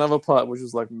 That's another part which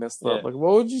was like messed up. Yeah. Like,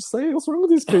 what would you say? What's wrong with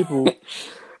these people?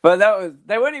 But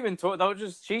they weren't even talking. They were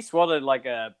just, she swallowed like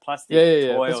a plastic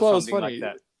Yeah. toy That's or why it was something funny. like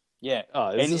that. Yeah, Oh,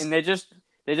 it's just- and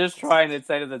they're just trying to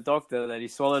say to the doctor that he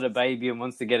swallowed a baby and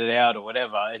wants to get it out or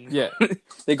whatever. And Yeah.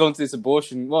 they're going to this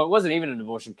abortion. Well, it wasn't even an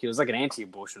abortion kill. It was like an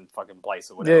anti-abortion fucking place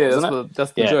or whatever. Yeah, wasn't it?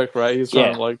 that's the Yeah. joke, right? He's trying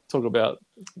Yeah. to like talk about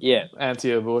Yeah.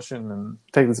 anti-abortion and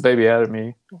take this baby out of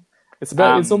me. It's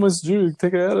about it's almost due.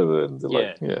 Take it out of it. And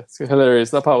like, yeah, it's hilarious.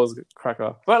 That part was a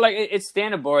cracker. But like it's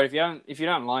standard Borat. If you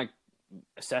don't like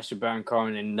Sacha Baron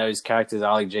Cohen and those characters,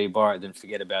 Ali G. Borat, then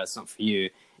forget about it. It's not for you.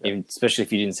 Even, especially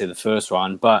if you didn't see the first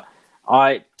one. But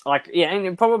and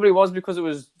it probably was because it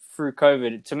was through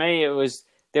COVID. To me,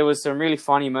 there was some really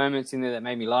funny moments in there that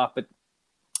made me laugh. But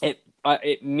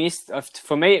it missed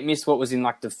for me. It missed what was in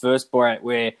like the first Borat,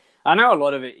 where I know a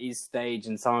lot of it is staged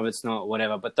and some of it's not,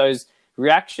 whatever. But those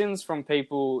reactions from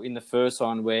people in the first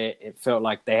one, where it felt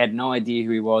like they had no idea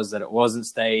who he was, that it wasn't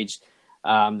staged,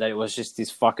 that it was just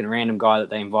this fucking random guy that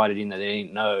they invited in that they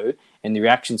didn't know, and the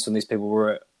reactions from these people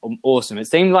were awesome. It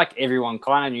seemed like everyone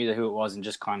kind of knew who it was and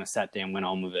just kind of sat there and went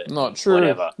on with it. Not true.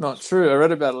 Whatever. Not true. I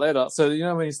read about it later. So you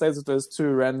know when he stays with those two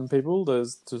random people,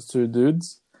 those two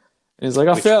dudes, and he's like,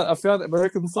 I found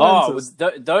American Scientist.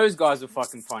 Those guys were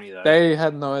fucking funny though. They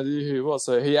had no idea who he was,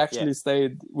 so he actually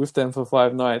stayed with them for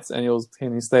 5 nights, and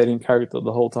he stayed in character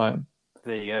the whole time.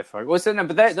 There you go, folks. What's no,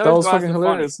 but those That was guys fucking were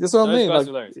hilarious. funny. That's what I Those mean. guys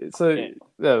Like, were hilarious. so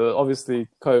Yeah. obviously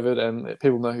COVID, and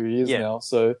people know who he is Yeah. now,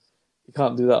 so you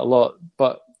can't do that a lot.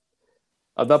 But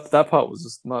that part was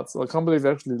just nuts. I can't believe he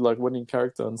actually like went in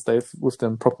character and stayed with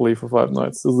them properly for 5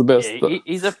 nights. It was the best. Yeah,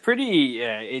 he's a pretty.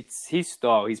 It's his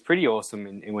style. He's pretty awesome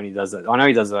in when he does it. I know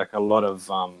he does like a lot of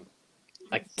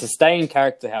like to stay in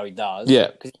character how he does. Yeah.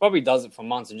 because he probably does it for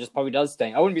months and just probably does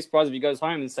stay. I wouldn't be surprised if he goes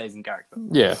home and stays in character.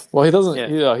 Yeah, well, he doesn't.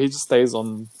 Yeah. He just stays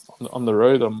on the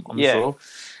road. I'm Yeah. sure.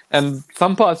 And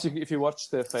some parts, if you watch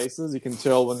their faces, you can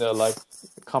tell when they're like,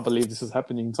 "I can't believe this is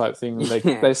happening" type thing.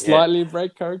 They slightly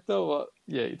break character. But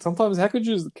yeah, sometimes how could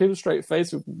you just keep a straight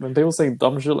face when people say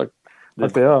dumb shit like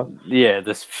they are? Yeah,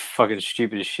 this fucking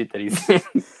stupidest shit that he says.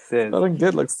 I don't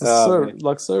get like it's so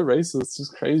racist. It's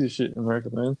just crazy shit in America,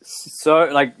 man. So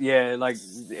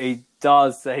he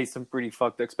does say some pretty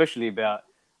fucked up, especially about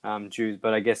Jews.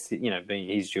 But I guess being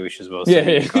he's Jewish as well, so Yeah,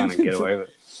 he yeah. can kind of get away with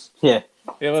it. Yeah.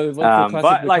 Yeah, well,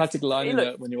 but, the like, classic line hey, in look-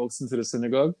 that when he walks into the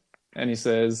synagogue and he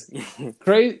says,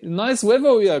 "Great, nice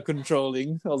weather we are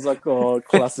controlling." I was like, "Oh,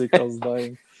 classic!" I was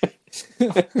dying.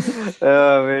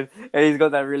 Oh man, and he's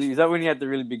got that really. Is that when he had the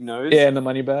really big nose? Yeah, and the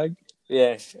money bag.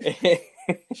 Yeah.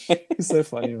 He's so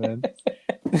funny, man.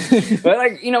 But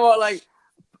like, you know what? Like,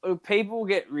 people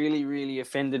get really, really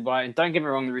offended by it. And don't get me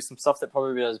wrong, there is some stuff that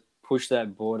probably does push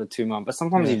that border too much. But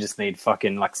sometimes you just need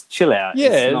fucking like chill out. Yeah.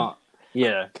 It's not.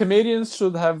 Yeah. Comedians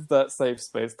should have that safe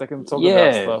space. They can talk about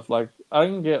Yeah. stuff. Like, I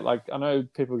don't get I know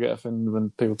people get offended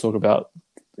when people talk about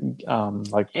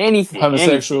like Anything.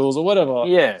 homosexuals or whatever.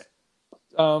 Anything.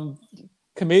 Yeah.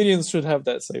 Comedians should have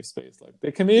that safe space. Like,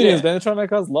 they're comedians, Yeah. they're trying to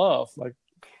make us laugh. Like,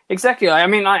 Exactly. I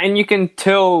mean, and you can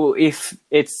tell if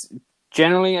it's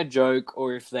generally a joke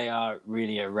or if they are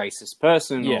really a racist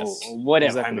person Yes, or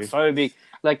whatever, exactly. homophobic.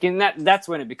 Like in that's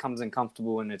when it becomes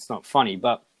uncomfortable and it's not funny.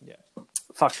 But Yeah.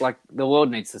 fuck, like the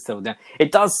world needs to settle down.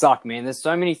 It does suck, man. There's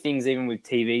so many things, even with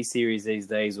TV series these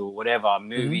days or whatever,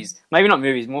 movies, maybe not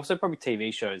movies, more so probably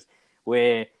TV shows,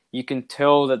 where you can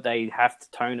tell that they have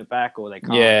to tone it back or they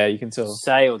can't yeah, you can tell.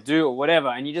 say or do or whatever,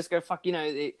 and you just go, fuck,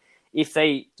 if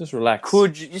they Just relax.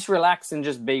 could just relax and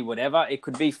just be whatever. It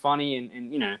could be funny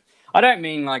and I don't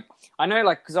mean like, I know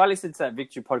like, because I listened to that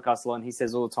Victory podcast a lot and he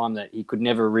says all the time that he could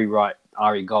never rewrite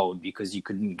Ari Gold because you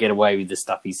couldn't get away with the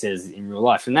stuff he says in real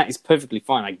life. And that is perfectly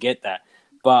fine. I get that.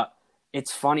 But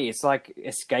it's funny. It's like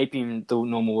escaping the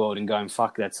normal world and going,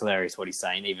 "Fuck, that's hilarious." What he's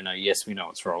saying, even though yes, we know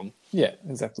it's wrong. Yeah,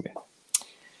 exactly.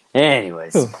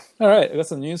 Anyways, Cool. All right, I got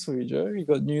some news for you, Joe. You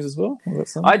got news as well? Or got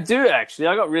some? I do actually.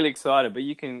 I got really excited, but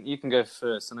you can go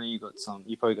first. I know you got some.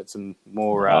 You probably got some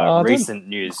more recent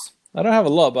news. I don't have a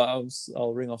lot, but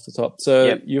I'll ring off the top. So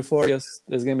Yep. Euphoria,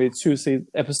 there's going to be 2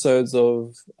 episodes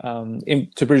of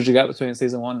to bridge the gap between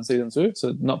season 1 and season 2.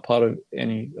 So not part of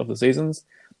any of the seasons.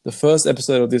 The first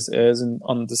episode of this airs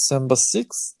on December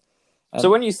 6th. So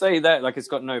when you say that, like it's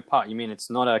got no part, you mean it's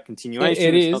not a continuation?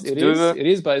 It it's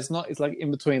is, but it's not. It's like in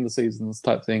between the seasons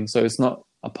type thing. So it's not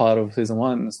a part of season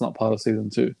 1. And it's not part of season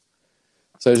 2.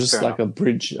 So it's just Fair like a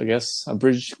bridge, I guess, a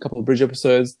couple of bridge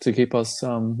episodes to keep us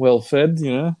well fed,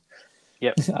 you know.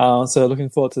 Yep. So looking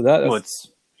forward to that. Well, it's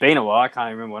been a while. I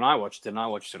can't remember when I watched it, and I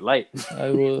watched it late.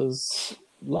 It was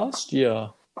last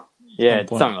year. Yeah,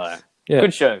 something like that. Yeah.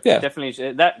 Good show. Yeah.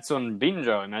 Definitely. That's on Binge,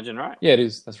 I imagine, right? Yeah, it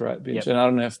is. That's right, Binge. Yep. And I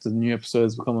don't know if the new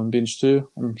episodes will come on Binge too.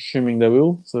 I'm assuming they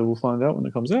will, so we'll find out when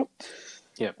it comes out.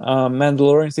 Yep.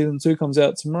 Mandalorian season 2 comes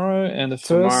out tomorrow, and the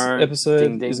first episode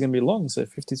ding, ding. is going to be long, so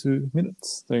 52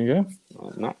 minutes. There you go.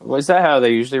 No. Well, is that how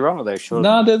they usually run? Or are they short?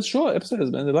 No, they're short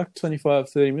episodes, man. They're like 25,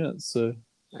 30 minutes, so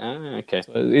Okay.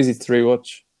 it's easy to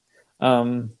rewatch.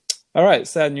 All right,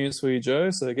 sad news for you,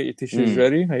 Joe. So get your tissues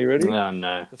ready. Are you ready? Oh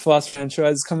no. The Fast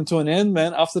franchise is coming to an end,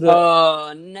 man. After the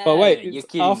Oh no. but wait, you're it's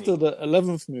kidding after me. the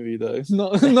 11th movie though,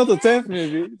 not the 10th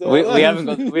movie. We haven't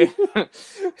got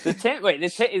the 10th. Wait, the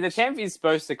 10th is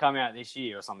supposed to come out this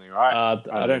year or something, right?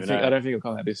 I don't think it'll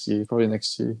come out this year. Probably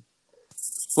next year.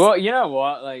 Well, you know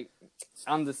what? Like,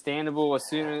 understandable. As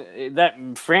soon as that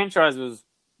franchise was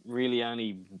really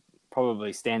only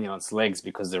probably standing on its legs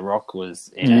because The Rock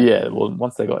was in it. Yeah, well,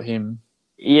 once they got him.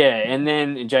 Yeah, and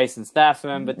then Jason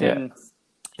Statham, but then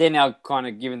they're now kind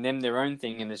of giving them their own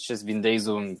thing, and it's just Vin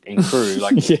Diesel and crew.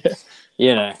 Like,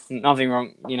 you know, nothing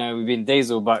wrong, you know, with Vin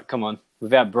Diesel, but come on,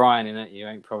 without Brian in it, you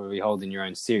ain't probably holding your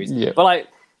own series. Yeah. But like,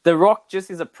 The Rock just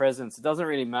is a presence. It doesn't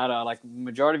really matter. Like,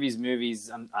 majority of his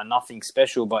movies are nothing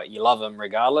special, but you love them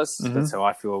regardless. Mm-hmm. That's how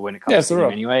I feel when it comes to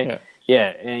him anyway.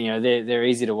 Yeah, and you know, they're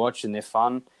easy to watch and they're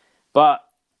fun. But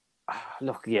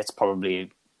look, yeah, it's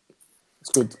probably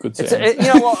good. You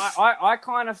know what? I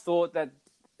kind of thought that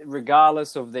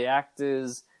regardless of the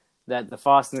actors, that the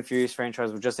Fast and the Furious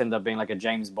franchise would just end up being like a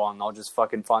James Bond. I'll just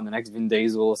fucking find the next Vin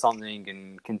Diesel or something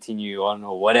and continue on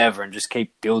or whatever and just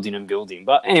keep building and building.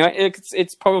 But anyway,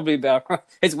 it's probably about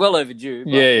it's well overdue.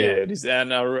 But, yeah, it is.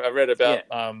 And I read about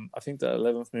I think the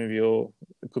 11th movie or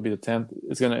it could be the 10th.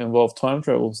 It's going to involve time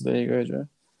travel. So there you go, Joe.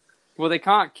 Well, they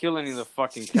can't kill any of the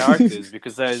fucking characters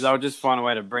because they'll just find a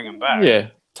way to bring them back. Yeah.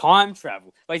 Time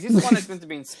travel. Wait, is this one that's meant to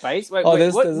be in space? Wait,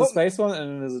 there's a space one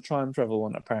and then there's a time travel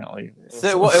one, apparently. So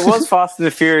it was Fast and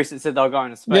the Furious. It said they'll go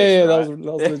into space. Yeah, right? that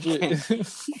was legit.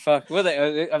 Fuck,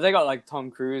 have they got like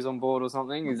Tom Cruise on board or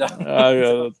something? Is that... I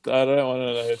don't want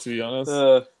to know, to be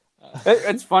honest.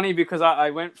 It's funny because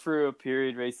I went through a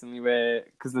period recently where,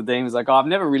 because the Dean was like, I've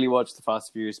never really watched the Fast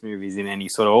and Furious movies in any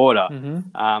sort of order.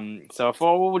 Mm-hmm. So I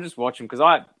thought, well, we'll just watch them because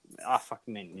I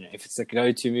fucking mean, you know, if it's a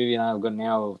go-to movie and I've got an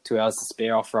hour or 2 hours to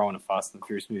spare, I'll throw on a Fast and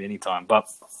Furious movie anytime. But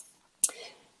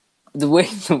the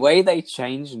way they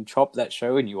change and chop that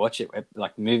show and you watch it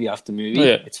like movie after movie,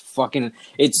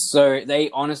 it's so,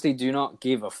 they honestly do not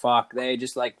give a fuck. They're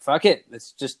just like, fuck it,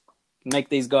 let's just make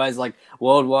these guys like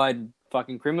worldwide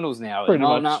fucking criminals now.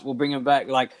 No, we'll bring them back.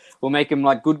 Like, we'll make them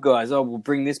like good guys. Oh, we'll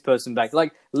bring this person back.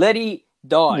 Like, Letty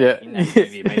died in that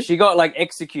movie, man. She got like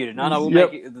executed. No, we'll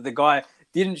make it, the guy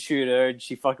didn't shoot her and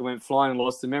she fucking went flying and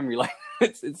lost her memory. Like,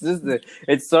 it's just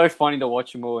it's so funny to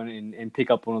watch them all and pick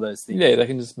up one of those things. Yeah, they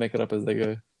can just make it up as they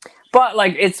go. But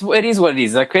like, it is what it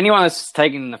is. Like, anyone that's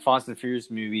taking the Fast and Furious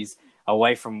movies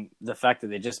away from the fact that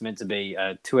they're just meant to be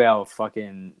a 2-hour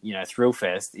fucking, you know, thrill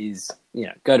fest is, you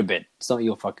know, go to bed. It's not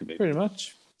your fucking movie. Pretty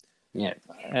much. Yeah.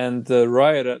 And the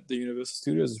riot at the Universal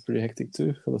Studios is pretty hectic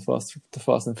too for the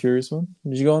Fast and Furious one.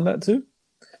 Did you go on that too?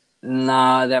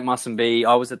 Nah, that mustn't be.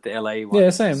 I was at the LA one. Yeah,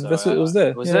 same. So, that's what it was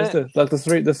there. Was it? Was there. Like the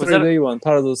 3D one,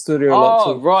 part of the studio lot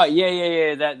tour. Oh, right.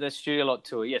 Yeah. That the studio lot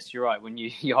tour. Yes, you're right. When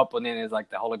you hop on there, there's like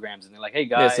the holograms, and they're like, "Hey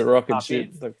guys, yeah, it's a rock and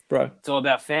shit." Like, bro, it's all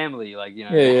about family. Like, you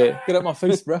know. Yeah. Get up my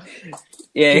face, bro.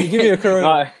 Yeah, give me a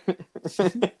Corona.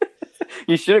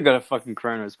 You should have got a fucking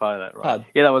Corona as part of that, right?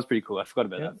 Yeah, that was pretty cool. I forgot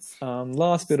about that.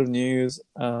 Last bit of news.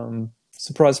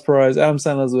 Surprise! Adam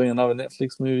Sandler's doing another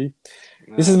Netflix movie.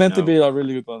 This is meant to be a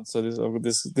really good one. So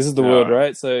this is the word,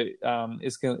 right? So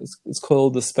it's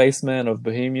called The Spaceman of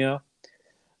Bohemia,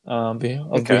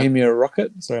 Bohemia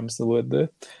Rocket. Sorry, I missed the word there.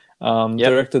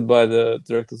 Directed by the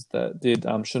directors that did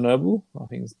Chernobyl. I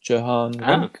think it's Johan.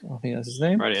 I think that's his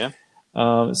name. Right, yeah.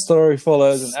 The story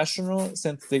follows an astronaut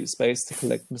sent to deep space to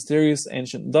collect mysterious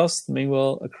ancient dust.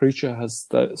 Meanwhile, a creature has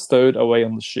stowed away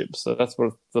on the ship. So that's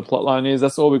what the plot line is.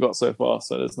 That's all we got so far.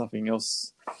 So there's nothing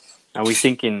else. Are we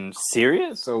thinking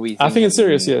serious, or I think it's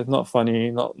serious. Yeah, not funny.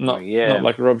 Not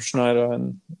like Rob Schneider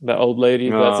and that old lady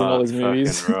that's in all his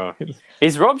movies.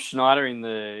 Is Rob Schneider in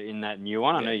that new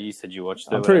one? I know you said you watched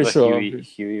it. I'm pretty sure.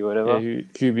 Huey, whatever. Yeah,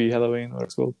 QB Halloween, what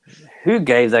it's called. Who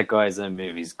gave that guy his own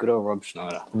movies? Good old Rob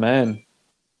Schneider. Man.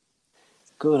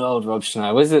 Good old Rob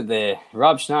Schneider. Was it there?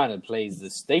 Rob Schneider plays the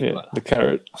stapler. Yeah, the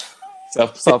carrot.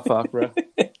 South Park, bro.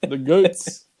 The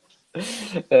goats.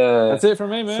 That's it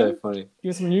from me, man. So funny. Give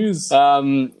me some news.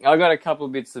 I got a couple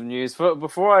of bits of news.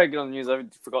 Before I get on the news, I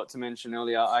forgot to mention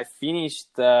earlier, I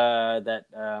finished that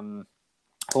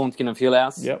Haunting of Hill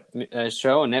House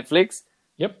show on Netflix.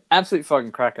 Yep. Absolute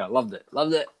fucking cracker. Loved it.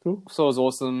 Cool. So it was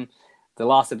awesome. The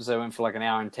last episode went for like an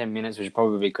hour and 10 minutes, which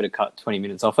probably could have cut 20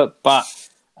 minutes off it. But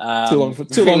too long for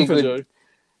Joe.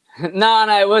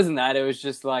 No, it wasn't that. It was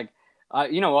just like,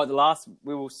 you know what?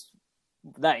 We were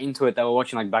that into it. They were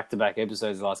watching like back-to-back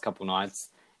episodes the last couple of nights,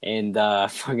 and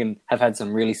fucking have had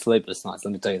some really sleepless nights.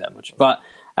 Let me tell you that much. But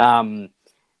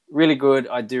really good.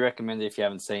 I do recommend it if you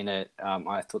haven't seen it.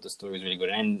 I thought the story was really good,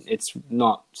 and it's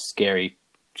not scary.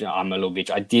 I'm a little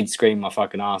bitch. I did scream my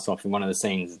fucking ass off in one of the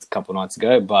scenes a couple of nights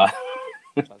ago, but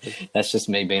that's just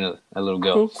me being a little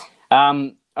girl. Cool.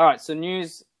 All right, so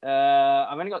news.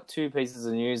 I've only got 2 pieces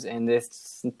of news, and there's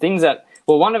some things that...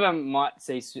 Well, one of them might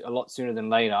see a lot sooner than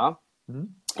later. Mm-hmm.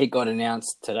 It got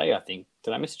announced today, I think.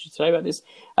 Did I message you today about this?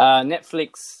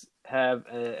 Netflix have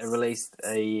released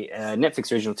a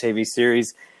Netflix original TV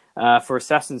series for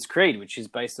Assassin's Creed, which is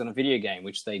based on a video game,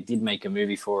 which they did make a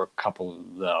movie for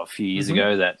a few years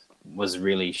ago that was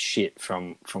really shit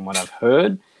from what I've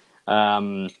heard.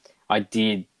 I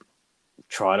did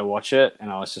try to watch it,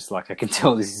 and I was just like, I can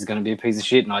tell this is going to be a piece of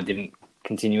shit, and I didn't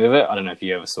continue with it. I don't know if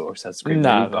you ever saw Assassin's Creed.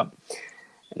 No.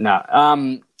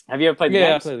 Have you ever played the games?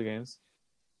 Yeah, I played the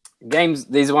games.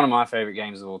 These are one of my favorite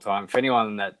games of all time. For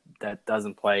anyone that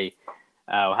doesn't play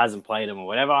or hasn't played them or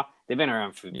whatever, they've been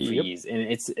around for years, and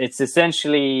it's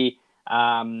essentially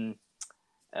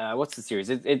what's the series?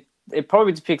 It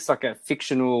probably depicts like a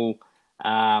fictional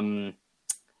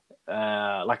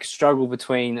like a struggle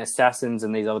between assassins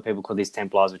and these other people called these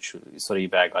Templars, which are sort of your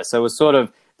bad guys. So it was sort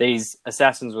of these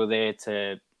assassins were there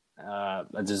to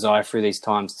a desire through these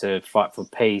times to fight for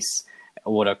peace,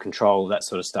 order, control, that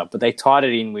sort of stuff. But they tied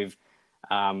it in with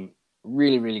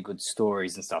really, really good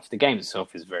stories and stuff. The game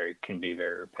itself can be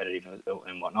very repetitive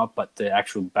and whatnot, but the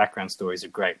actual background stories are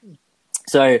great.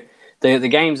 So the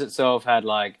games itself had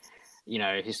like, you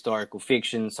know, historical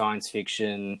fiction, science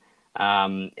fiction,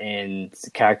 and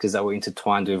characters that were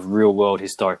intertwined with real world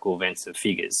historical events and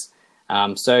figures.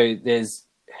 So there's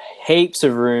heaps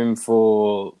of room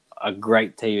for a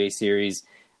great TV series.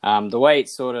 The way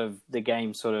the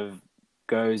game sort of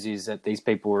goes is that these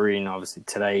people were in obviously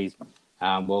today's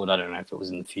world. I don't know if it was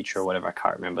in the future or whatever. I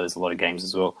can't remember. There's a lot of games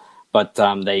as well. But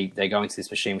they go into this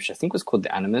machine, which I think was called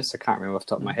the Animus. I can't remember off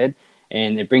the top of my head.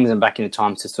 And it brings them back into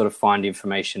time to sort of find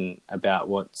information about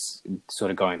what's sort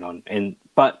of going on.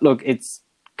 But look,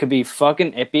 could be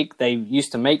fucking epic. They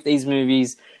used to make these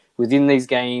movies within these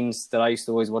games that I used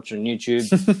to always watch on YouTube,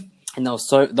 and they were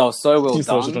so well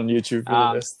done. Watch it on YouTube for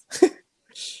the best.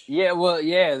 Yeah, well,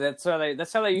 yeah, that's how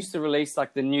they used to release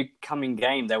like the new coming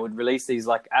game. They would release these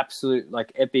like absolute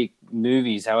like epic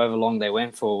movies, however long they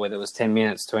went for, whether it was 10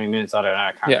 minutes, 20 minutes, I don't know,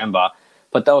 I can't remember.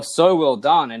 But they were so well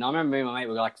done, and I remember me and my mate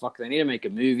were like, "Fuck, they need to make a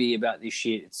movie about this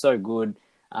shit. It's so good."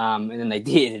 And then they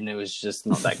did, and it was just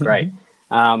not that great.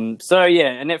 So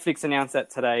yeah, Netflix announced that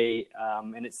today,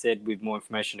 and it said with more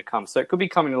information to come. So it could be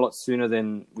coming a lot sooner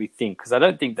than we think, because I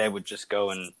don't think they would just go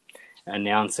and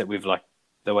announce it with like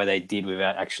the way they did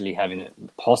without actually having it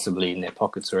possibly in their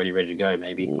pockets already ready to go.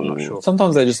 Maybe I'm not sure.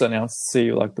 Sometimes they just announce to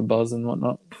see like the buzz and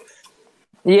whatnot.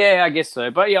 Yeah, I guess so.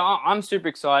 But yeah, I'm super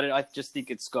excited. I just think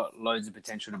it's got loads of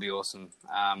potential to be awesome.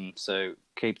 So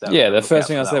keep that. Yeah, the first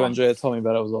thing I said when Jay told me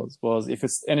about it was if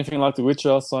it's anything like The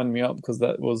Witcher, sign me up, because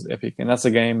that was epic, and that's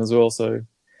a game as well. So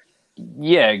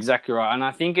yeah, exactly right. And I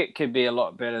think it could be a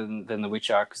lot better than The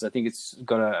Witcher, because I think it's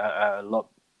got a lot.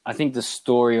 I think the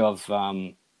story of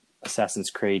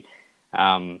Assassin's Creed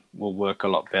will work a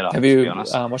lot better. Have you to be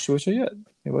honest. Watched The Witcher yet?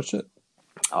 You watched it?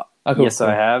 Cool. Yes,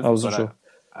 I have. I wasn't sure.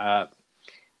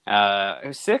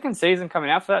 Second season coming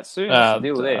out for that soon. What's the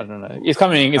deal there? I don't know. It's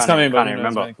coming. It's coming, but I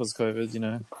remember because COVID. You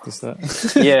know, just that.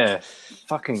 Yeah,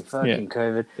 fucking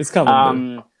COVID. It's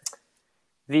coming.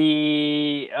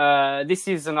 This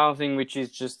is another thing which is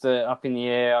just up in the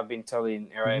air. I've been totally in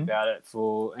error about it.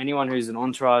 For anyone who's an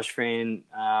Entourage fan,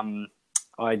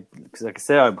 because like I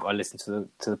said, I listened to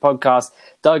the podcast.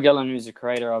 Doug Ellen, who's the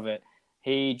creator of it,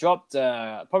 he dropped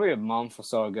probably a month or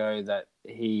so ago that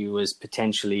he was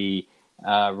potentially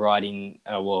writing,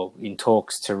 in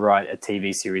talks to write a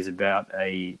TV series about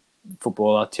a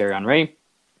footballer, Thierry Henry,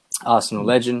 Arsenal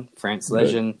legend, France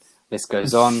legend. List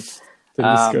goes on. The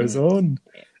list goes on.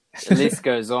 The list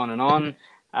goes on and on.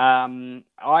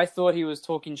 I thought he was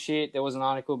talking shit. There was an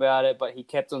article about it, but he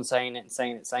kept on saying it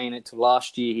till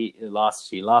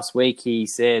last week. He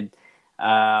said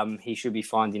he should be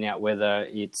finding out whether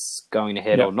it's going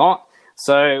ahead or not.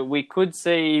 So we could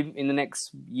see in the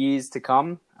next years to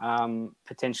come,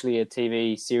 potentially a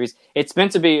TV series. It's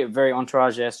meant to be very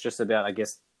Entourage-esque, just about, I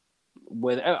guess,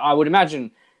 whether I would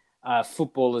imagine a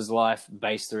footballer's life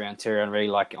based around Thierry Henry,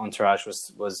 like Entourage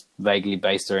was vaguely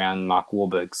based around Mark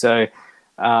Wahlberg. So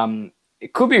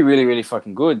it could be really, really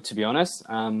fucking good, to be honest.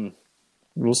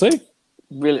 We'll see.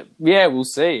 Really, yeah, we'll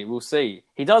see. We'll see.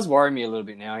 He does worry me a little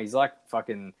bit now. He's like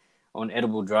fucking on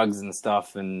edible drugs and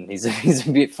stuff, and he's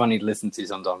a bit funny to listen to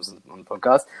sometimes on the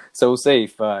podcast. So we'll see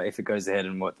if it goes ahead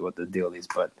and what the deal is.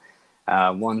 But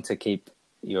one to keep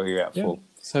your ear out for.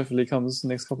 So hopefully it comes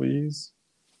next couple of years.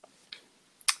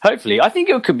 Hopefully, I think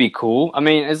it could be cool. I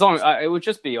mean, as long it would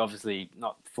just be obviously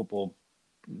not football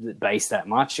based that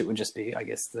much. It would just be, I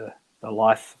guess, the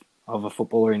life of a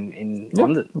footballer in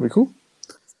London. That'd be cool.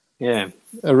 Yeah,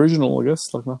 original, I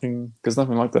guess. Like nothing. There's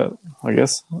nothing like that, I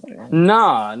guess.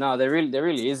 No, there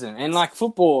really isn't. And like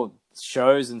football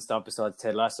shows and stuff besides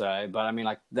Ted Lasso, but I mean,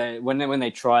 like when they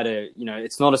try to,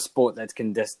 it's not a sport that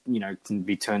can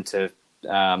be turned to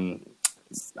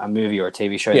a movie or a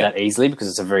TV show that easily, because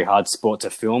it's a very hard sport to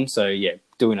film. So yeah,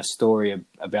 doing a story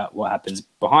about what happens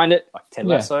behind it, like Ted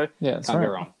Lasso, can't go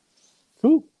wrong.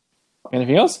 Cool.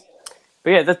 Anything else? But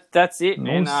yeah, that's it,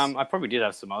 Nice. man. I probably did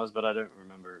have some others, but I don't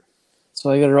remember.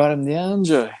 So you got to write them down,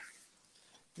 Joe.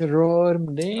 You got to write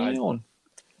them down.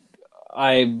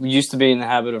 I used to be in the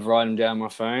habit of writing down my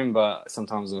phone, but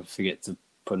sometimes I forget to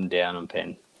put them down on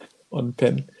pen. On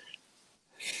pen.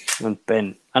 On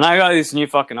pen. And I got this new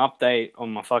fucking update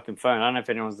on my fucking phone. I don't know if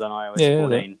anyone's done iOS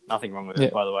 14. Nothing wrong with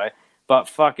it, by the way. But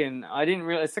fucking, I didn't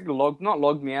realize, it's like not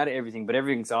logged me out of everything, but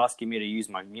everything's asking me to use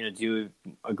my, do you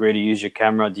agree to use your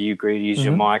camera? Do you agree to use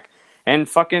your mic? And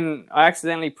fucking, I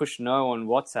accidentally pushed no on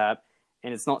WhatsApp,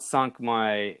 and it's not sunk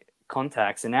my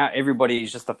contacts. And now everybody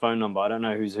is just a phone number. I don't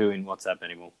know who's who in WhatsApp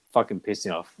anymore. Fucking pissed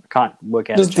me off. I can't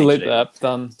work out. Just delete the app.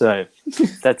 Done. So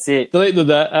that's it. Delete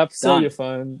the app. Sell your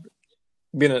phone.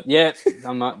 Bin it. Yeah,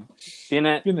 I'm not. Bin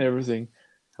it. Bin everything.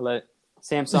 Hello,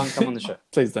 Samsung, come on the show.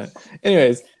 Please don't.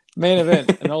 Anyways, main event.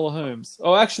 Enola Holmes.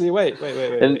 Oh, actually, wait.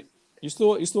 You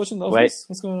still watching The Office?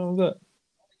 What's going on with that?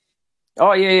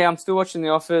 Oh yeah. I'm still watching The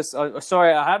Office.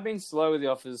 Sorry, I have been slow with The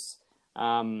Office.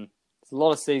 It's a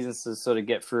lot of seasons to sort of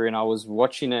get through, and I was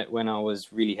watching it when I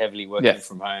was really heavily working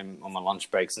from home on my lunch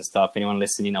breaks and stuff. Anyone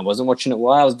listening, I wasn't watching it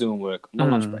while I was doing work on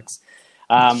my lunch breaks.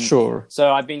 Sure.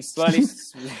 So I've been slowly.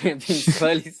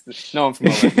 No one from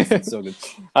my work. It's all good.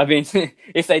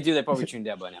 If they do, they're probably tuned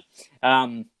out by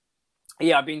now.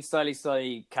 Yeah, I've been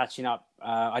slowly catching up.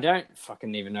 I don't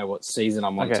fucking even know what season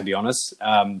I'm on, to be honest.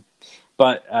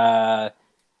 But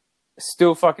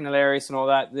still fucking hilarious and all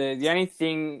that. The only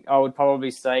thing I would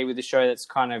probably say with the show that's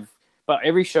kind of, but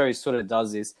every show sort of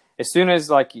does this. As soon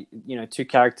as two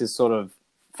characters sort of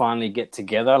finally get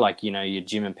together, like your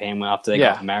Jim and Pam after they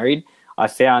got married, I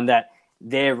found that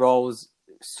their roles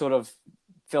sort of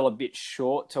fell a bit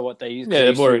short to what they used to.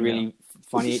 Yeah, they're really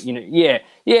funny,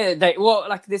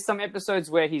 there's some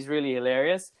episodes where he's really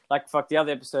hilarious. Like the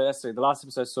other episode, the last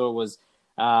episode I saw was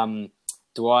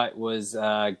Dwight was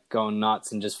going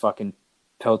nuts and just fucking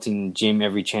pelting Jim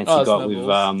every chance he got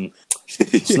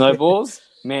with snowballs.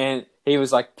 Man, he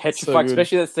was like petrified,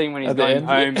 especially that scene when he's going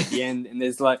home at the end and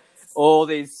there's like all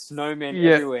these snowmen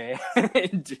everywhere.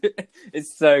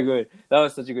 It's so good. That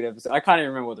was such a good episode. I can't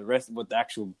even remember what the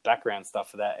actual background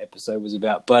stuff for that episode was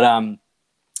about. But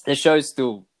the show's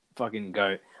still fucking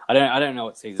go. I don't know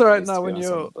what season. It's alright. No, when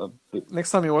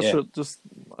next time you watch it, just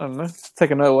I don't know,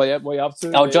 take a note what you're up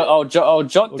to. I'll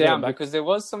jot down because there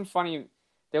was some funny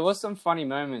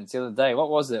moments the other day. What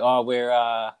was it? Oh,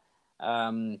 where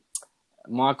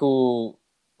Michael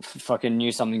fucking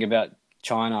knew something about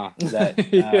China that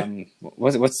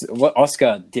what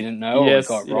Oscar didn't know or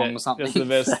got wrong or something. That's the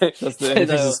best.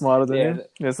 He's smarter than him.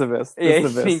 That's the best. He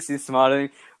thinks he's smarter than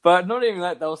him. But not even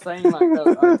that. They were saying like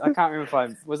I can't remember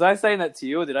if was I saying that to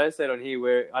you or did I say it on here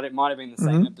where it might have been the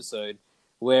same episode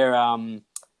where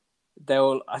they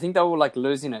were like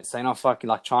losing it, saying, "Oh fuck,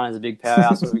 like China's a big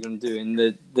powerhouse. What are we gonna do?" And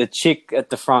the chick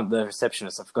at the front, the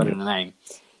receptionist, I forgot her name.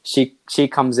 She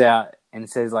comes out and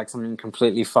says like something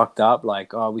completely fucked up,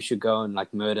 like, "Oh, we should go and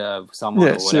like murder someone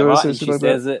or whatever," and she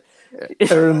says it.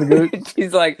 Error in the goat.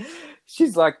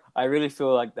 she's like, "I really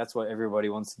feel like that's what everybody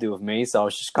wants to do with me." So I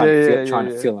was just kind of trying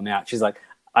to feel them out. She's like,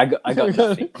 "I got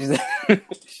nothing."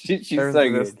 She's so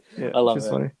good. Yeah, I love her.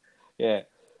 Funny. Yeah.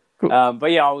 Cool.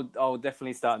 But yeah, I'll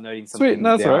definitely start noting something Sweet,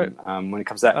 no, that's down all right. when it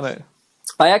comes out.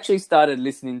 I actually started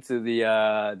listening to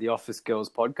the Office Girls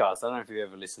podcast. I don't know if you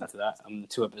ever listened to that. I'm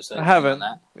 2 episodes. I haven't.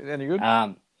 On that. Any good?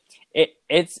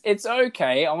 It's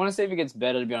okay. I want to see if it gets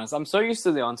better, to be honest. I'm so used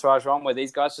to the Entourage one where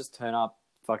these guys just turn up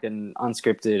fucking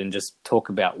unscripted and just talk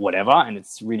about whatever, and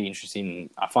it's really interesting.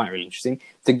 I find it really interesting.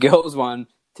 The girls one,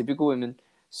 typical women,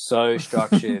 so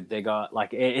structured. They got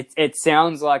like it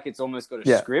sounds like it's almost got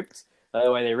a script the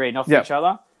way they're reading off each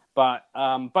other. But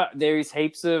there is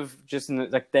heaps of just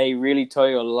like they really tell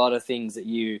you a lot of things that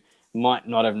you might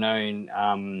not have known.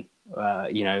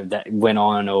 That went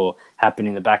on or happened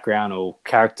in the background, or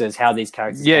characters, how these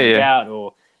characters came about,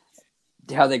 or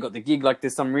how they got the gig. Like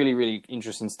there's some really, really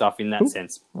interesting stuff in that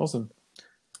sense. Awesome.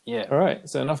 Yeah. All right.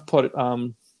 So enough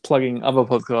plugging other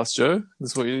podcasts, Joe.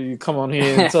 This is what you come on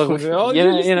here and talk about. Oh,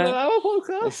 you know our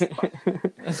podcast.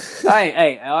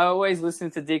 hey, I always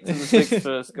listen to Dick to the Six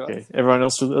first, guys. Okay. Everyone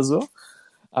else should as well.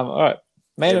 All right.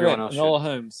 Main event, Enola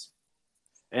Holmes.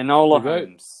 Enola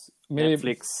Holmes.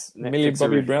 Netflix Bobby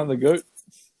original. Brown, the GOAT.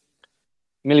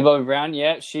 Millie Bobby Brown,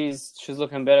 yeah, she's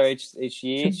looking better each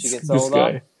year. She gets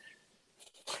older.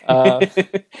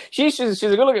 She's a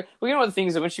good looker. Well, you know what the thing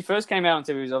is that when she first came out on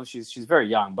TV, obviously she's very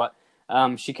young, but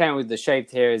she came with the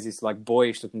shaved hair as this like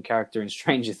boyish looking character in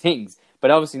Stranger Things.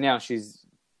 But obviously now she's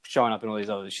showing up in all these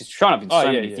other. She's showing up in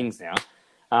so many things now.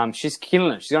 She's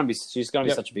killing it. She's gonna be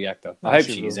such a big actor. I hope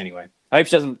she is anyway. I hope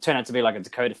she doesn't turn out to be like a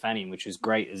Dakota Fanning, which was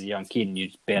great as a young kid and you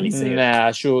barely see her.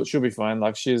 Nah, she'll be fine.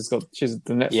 Like she's the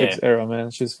Netflix era,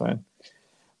 man. She's fine.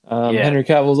 Henry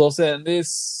Cavill's also in this.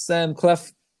 Sam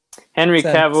Claflin. Sam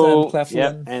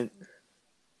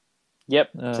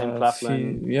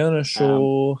Claflin. Fiona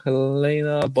Shaw,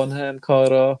 Helena Bonham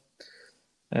Carter,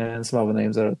 and some other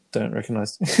names that I don't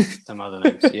recognize. Some other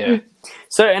names, yeah.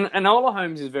 So, and Enola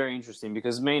Holmes is very interesting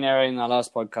because me and Aaron in our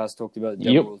last podcast talked about the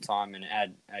Devil All the Time, and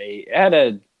it had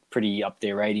a pretty up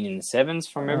there rating in the 7s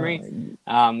from memory.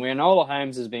 Where Enola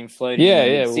Holmes has been floating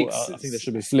in 6s. Well, I think that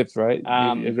should be flipped, right?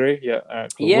 You agree? Yeah. All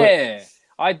right, cool. Yeah.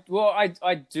 I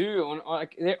do.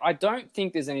 I don't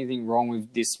think there's anything wrong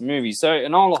with this movie. So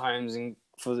Enola Holmes, and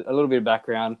for a little bit of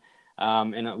background,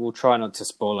 and we'll try not to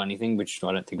spoil anything, which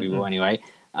I don't think we will anyway.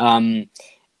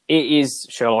 It is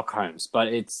Sherlock Holmes, but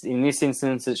it's in this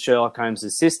instance it's Sherlock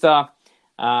Holmes' sister,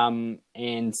 and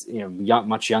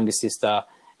much younger sister.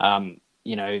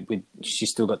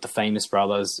 She's still got the famous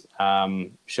brothers,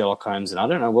 Sherlock Holmes, and I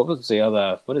don't know what does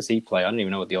he play? I don't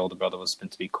even know what the older brother was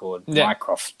meant to be called.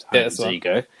 Mycroft Holmes. There you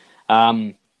go.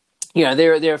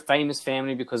 They're a famous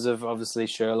family because of obviously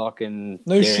Sherlock and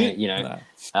what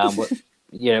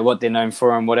they're known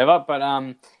for and whatever.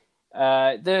 But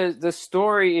the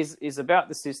story is about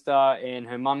the sister, and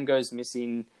her mum goes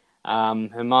missing.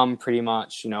 Her mum pretty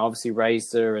much obviously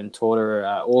raised her and taught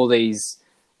her all these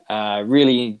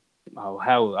really. I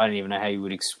don't even know how you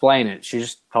would explain it. She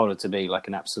just told her to be like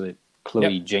an absolute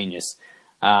cluey genius.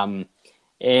 So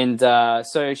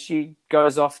she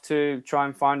goes off to try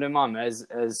and find her mum,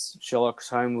 as Sherlock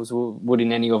Holmes would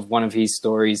in any of one of his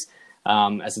stories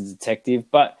as a detective.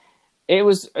 But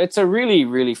it's a really,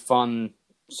 really fun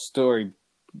story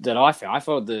that I found. I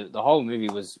thought the whole movie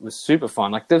was super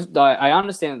fun. Like I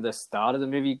understand that the start of the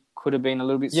movie could have been a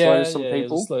little bit slow to some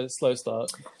people. It was a slow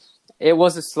start. It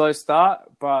was a slow start,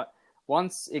 but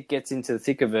once it gets into the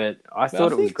thick of it, I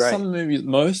thought it was great.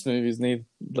 Most movies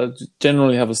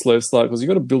generally have a slow start because you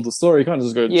got to build the story. You can't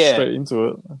just go straight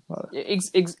into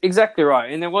it. Exactly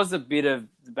right. And there was a bit of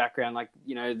the background, like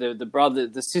the brother,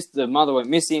 the sister, the mother went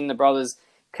missing. The brothers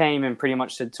came and pretty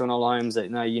much said to Enola Holmes that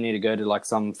no, you need to go to like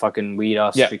some fucking weird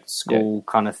ass strict school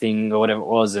kind of thing or whatever it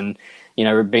was. And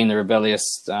being the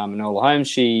rebellious Enola Holmes,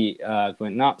 she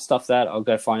went, nah, stuff that. I'll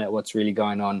go find out what's really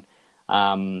going on.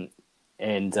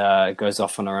 And goes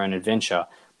off on her own adventure.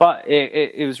 But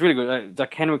it was really good.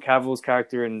 Like Henry Cavill's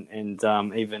character and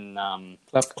even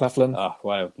Claflin.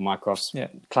 Mycroft's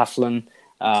Claflin.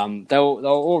 They were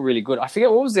all really good. I forget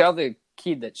what was the other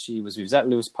kid that she was with. Is that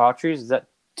Lewis Partridge? Is that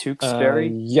Tewksbury?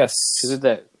 Yes. Is it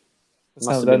that?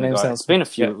 It's been a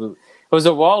few. Yeah. It was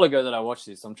a while ago that I watched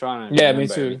this. I'm trying to remember me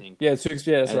too. Everything. Yeah,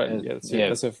 Tewksbury. That's right.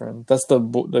 That's her friend. That's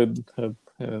her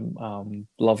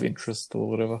love interest or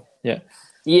whatever. Yeah.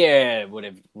 Yeah,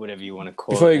 whatever you want to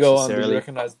call it. Before you go on, do you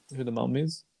recognize who the mum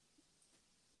is?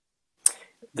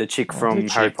 the chick from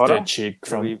Harry Potter. The chick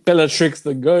from Bellatrix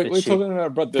the goat. We're chick. talking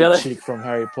about the chick from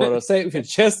Harry Potter. Say it with your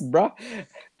chest, bruh.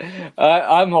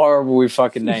 I'm horrible with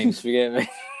fucking names. Forget me.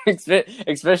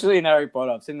 Especially in Harry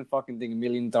Potter. I've seen the fucking thing a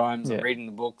million times. I'm reading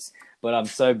the books, but I'm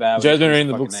so bad. Joe's been reading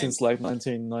the books since like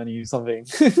 1990 something.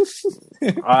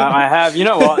 I have. You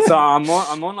know what? So I'm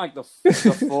on like the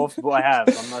fourth book. I have.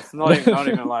 I'm not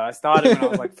even lie. I started when I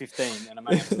was like 15, and I'm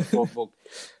at the fourth book.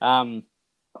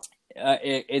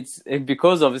 It's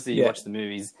because obviously you watch the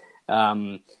movies.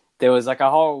 There was like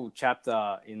a whole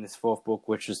chapter in this fourth book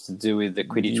which was to do with the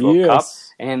Quidditch World Cup,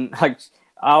 and like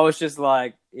I was just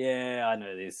like, yeah, I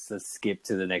know this. Let's skip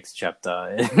to the next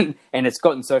chapter, and it's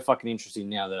gotten so fucking interesting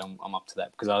now that I'm up to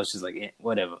that because I was just like, yeah,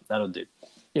 whatever, that'll do.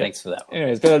 Yeah. Thanks for that one.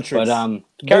 Anyways, Bellatrix. But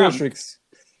Bellatrix.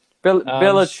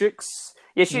 Bellatrix.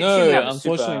 Yeah, she didn't have a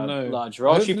unfortunately, large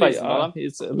role. She plays the mother.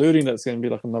 It's alluding that it's going to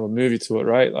be like another movie to it,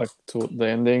 right? Like to the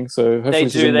ending. So hopefully they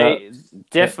do. They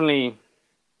definitely,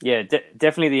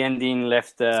 definitely the ending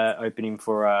left opening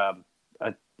for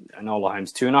Enola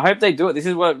Holmes 2, and I hope they do it. This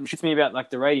is what shits me about like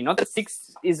the rating. Not that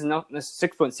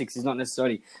 6.6 is not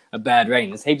necessarily a bad rating.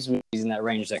 There's heaps of movies in that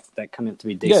range that come out to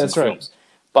be decent films.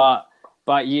 Right.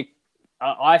 But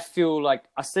I feel like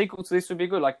a sequel to this would be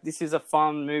good. Like this is a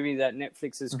fun movie that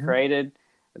Netflix has created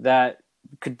that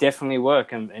could definitely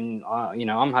work, and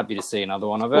I'm happy to see another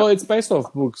one of it. Well, it's based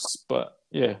off books, but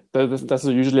yeah, that's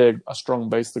usually a strong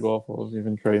base to go off of,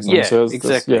 even crazy. Yeah, so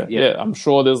exactly. Yeah, I'm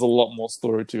sure there's a lot more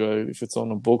story to go if it's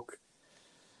on a book.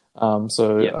 I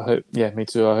hope, me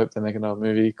too. I hope they make another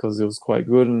movie because it was quite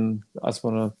good, and I just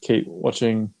want to keep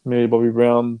watching Millie Bobby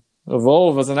Brown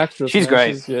evolve as an actress. She's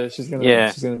great. She's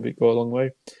gonna go a long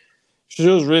way. She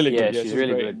was really good. Yeah, she's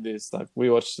really great good. In this, like, we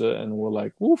watched it and we're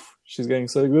like, "Woof, she's getting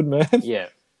so good, man." Yeah.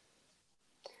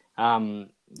 I'm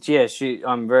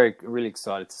really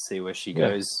excited to see where she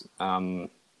goes.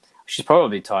 She's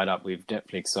probably tied up with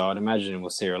Netflix, so I'd imagine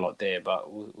we'll see her a lot there.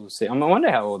 But we'll see. I wonder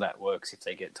how all that works if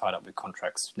they get tied up with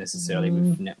contracts necessarily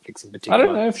with Netflix in particular. I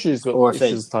don't know if she's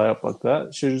tied up like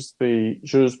that. She'll just be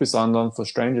signed on for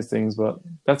Stranger Things, but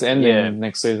that's ending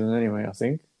next season anyway, I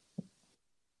think.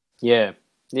 Yeah,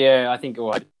 I think it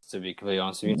will. To be completely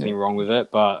honest, there's nothing wrong with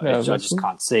it, but I just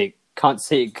can't see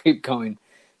it keep going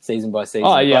season by season.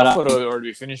 Oh yeah, I thought it would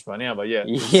already be finished by now, but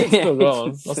it's still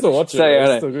going. I'll still watch it.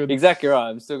 It's still good. Exactly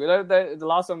right. I'm still good. The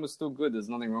last one was still good. There's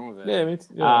nothing wrong with it. Yeah, me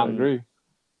too. Yeah, I agree.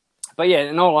 But yeah,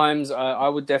 in all homes, I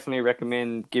would definitely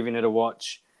recommend giving it a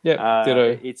watch. Yeah,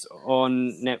 ditto. It's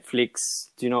on Netflix.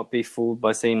 Do not be fooled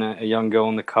by seeing a young girl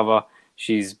on the cover.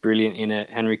 She's brilliant in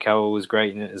it. Henry Cavill was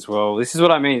great in it as well. This is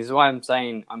what I mean. This is why I'm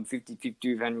saying I'm 50-50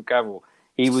 with Henry Cavill.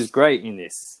 He was great in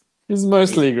this. He's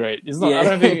mostly great. It's not. I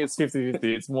don't think it's 50-50.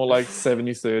 It's more like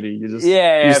 70-30. You just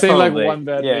you've seen like one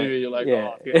bad movie. You're like,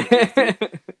 oh, okay.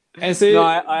 And see, no,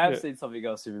 I have seen something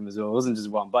else with him as well. It wasn't just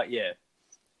one, but yeah.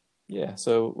 Yeah,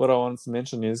 so what I wanted to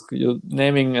mention is you're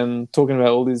naming and talking about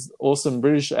all these awesome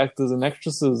British actors and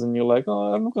actresses, and you're like,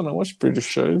 oh, I'm not going to watch British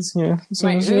shows. Yeah.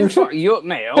 I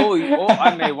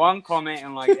made one comment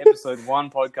in like episode 1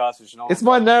 podcast, which it's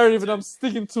my narrative and I'm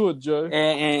sticking to it, Joe.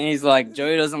 And he's like,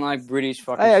 Joe doesn't like British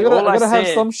fucking Hey, I gotta have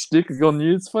some shtick on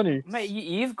you. It's funny. Mate,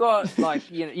 you've got like,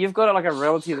 you've got like a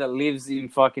relative that lives in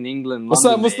fucking England. What's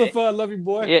up, Mustafa? I love you,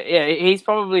 boy. Yeah, he's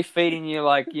probably feeding you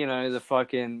like, the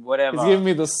fucking whatever. He's giving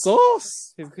me the sauce.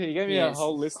 He gave me a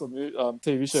whole list of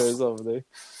TV shows over there.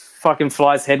 Fucking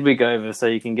flies Hedwig over so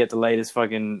you can get the latest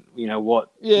fucking,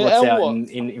 what's out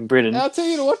in Britain. I'll tell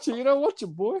you to watch it. You don't watch it,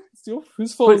 boy.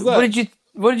 Whose fault is that?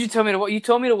 What did you tell me to watch? You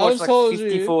told me to watch like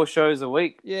 54 shows a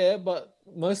week. Yeah, but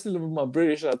most of them are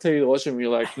British. I'll tell you to watch them. You're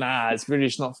like, nah, it's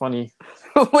British, not funny.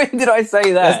 When did I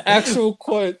say that? That's actual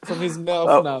quote from his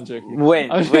mouth. No, I'm joking. When?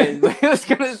 I was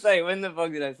going to say, when the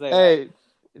fuck did I say that?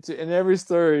 Hey, in every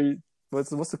story... What's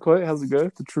the quote? How's it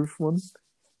go? The truth one.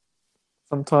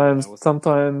 Sometimes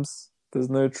there's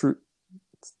no truth.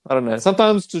 I don't know.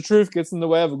 Sometimes the truth gets in the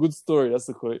way of a good story. That's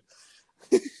the quote.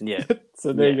 Yeah.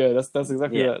 So there you go. That's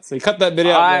exactly that. So you cut that bit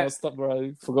out. I'll stop where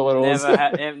I forgot what it was.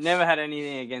 Never had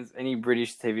anything against any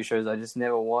British TV shows. I just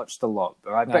never watched a lot.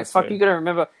 Right? But you gotta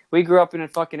remember, we grew up in a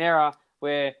fucking era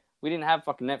where we didn't have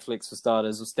fucking Netflix for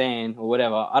starters or Stan or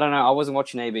whatever. I don't know. I wasn't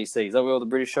watching ABC. Is that where all the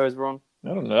British shows were on?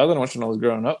 I don't know. I didn't watch when I was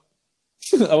growing up.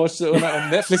 I watched it when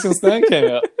Netflix and Stan came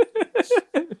out.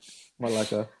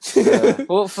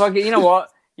 Well, fuck it. You know what?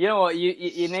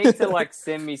 You need to like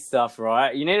send me stuff,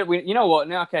 right? You need it. You know what?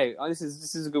 Now, okay. This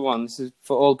is a good one. This is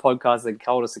for all podcasts that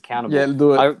hold us accountable. Yeah,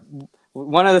 do it.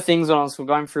 One of the things when I was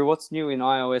going through what's new in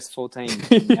iOS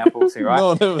 14, Apple's here,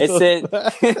 right? No, it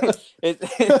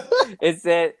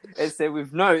said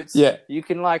with notes. Yeah. You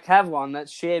can like have one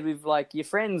that's shared with like your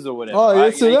friends or whatever. Oh,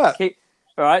 right? yeah, so that.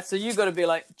 All right, so you got to be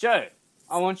like, Joe,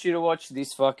 I want you to watch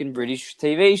this fucking British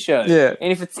TV show. Yeah.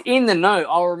 And if it's in the know,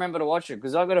 I'll remember to watch it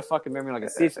because I've got a fucking memory like a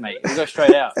sieve, mate. We'll go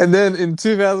straight out. And then in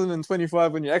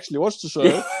 2025, when you actually watch the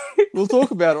show, we'll talk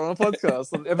about it on a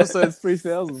podcast on episode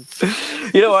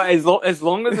 3000. You know what? As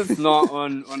long as it's not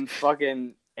on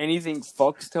fucking anything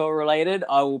Foxtel related,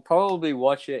 I will probably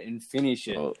watch it and finish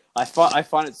it. Oh. I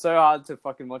find it so hard to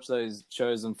fucking watch those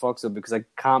shows on Foxtel because I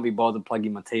can't be bothered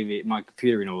plugging my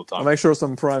computer in all the I'll time. make sure it's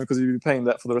on Prime because you'll be paying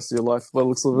that for the rest of your life. By the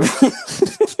looks of it.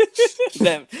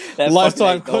 that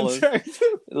Lifetime $8. contract.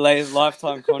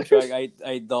 Lifetime contract,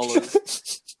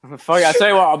 $8. Fuck! I tell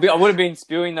you what, I would have been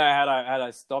spewing though had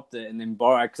I stopped it and then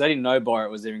Borat because I didn't know Borat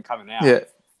was even coming out. Yeah.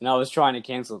 And I was trying to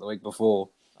cancel it the week before.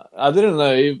 I didn't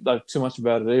know too much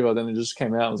about it either. Then it just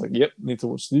came out. I was like, "Yep, need to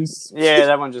watch this." Yeah,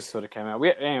 that one just sort of came out. We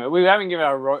haven't given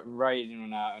our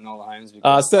rating on all the homes.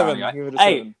 Because 7. Give it a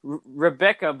 7.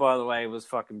 Rebecca, by the way, was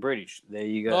fucking British. There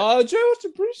you go. Oh, Joe watched a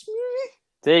British movie?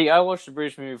 There you go. I watched the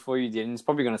British movie before you did, and it's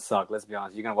probably going to suck. Let's be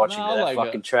honest. You're going to watch that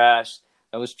fucking trash.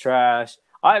 That was trash.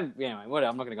 Anyway, whatever.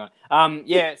 I'm not going to go on.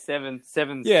 Yeah, 7.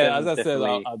 Yeah, as I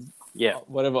said, yeah,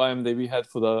 whatever IMDb had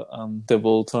for the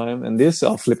Devil Time and this,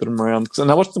 I'll flip them around.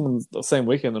 And I watched them on the same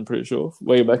weekend, I'm pretty sure,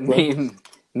 way back when.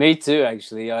 Me too,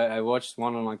 actually. I watched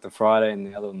one on like the Friday and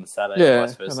the other on the Saturday. Yeah,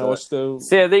 vice versa. and I watched the...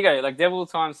 So yeah, there you go. Like Devil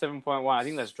Time 7.1. I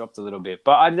think that's dropped a little bit,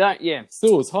 but I don't. Yeah,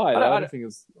 still was high. I don't think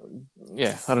it's...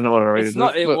 Yeah, I don't know what I rated. It's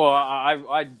not. it, well,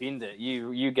 I binned it.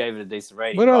 You gave it a decent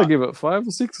rating. Where did I give it? 5 or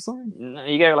 6 or something? No,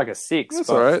 you gave it like a 6. That's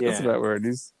all right. Yeah. That's about where it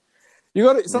is. You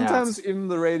got to sometimes in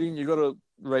the rating. You got to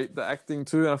rate the acting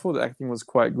too, and I thought the acting was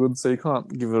quite good. So you can't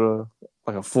give it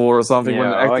a 4 or something when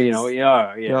the acting. You know what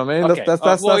I mean? Okay. That's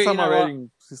how my rating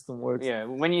system works. Yeah,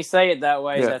 when you say it that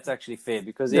way, that's actually fair.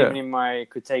 Because even in my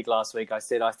critique last week, I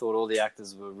said I thought all the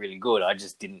actors were really good. I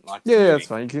just didn't like. Yeah, that's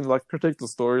fine. You can like critique the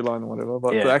storyline or whatever,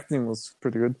 but the acting was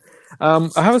pretty good. I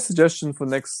have a suggestion for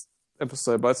next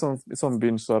episode, but it's on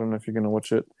binge, so I don't know if you're gonna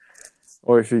watch it.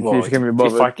 Or if you can be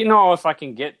bothered. If I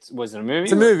can get, was it a movie?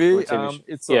 It's a movie.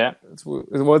 It's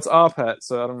RPAT,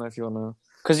 so I don't know if you want to.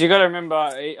 Because you got to remember,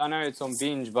 I know it's on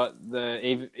binge, but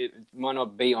it might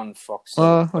not be on Fox.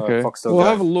 Okay. Foxtel We'll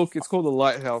have a look. It's called The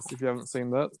Lighthouse. If you haven't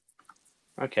seen that.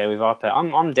 Okay, with RPAT,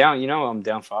 I'm down. You know, I'm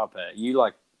down for RPAT. You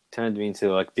turned me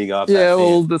into big RPAT. Yeah,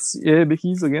 well, that's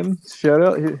Bickies again. Shout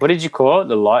out. What did you call it?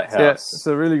 The Lighthouse. Yeah, it's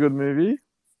a really good movie.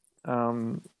 I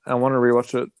want to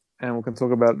rewatch it. And we can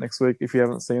talk about it next week if you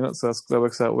haven't seen it. So that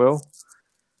works out well.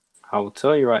 I will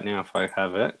tell you right now if I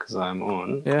have it because I'm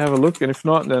on. Yeah, have a look, and if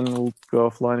not, then we'll go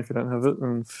offline if you don't have it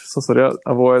and suss it out.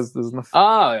 Otherwise, there's nothing. Oh,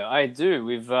 I do.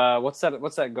 With what's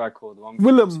that guy called? The one from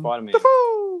Willem Spider-Man.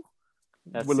 Dafoe!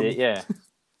 That's Willem. it. Yeah.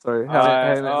 Sorry.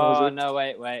 No!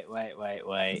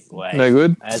 Wait. No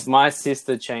good. As my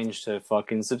sister changed her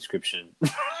fucking subscription.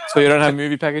 So you don't have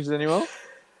movie packages anymore?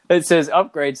 It says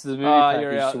upgrades to the movie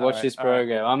package out. to watch this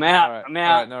program. Right. I'm out. Right. I'm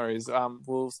out. All right, no worries.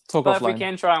 We'll talk but offline. if we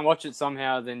can try and watch it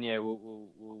somehow, then we'll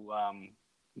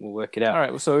work it out. All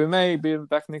right. So we may be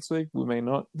back next week. We may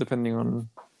not, depending on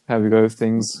how we go with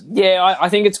things. Yeah, I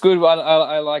think it's good.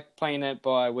 I like playing it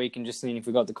by week and just seeing if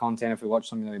we got the content. If we watch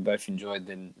something that we both enjoyed,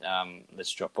 then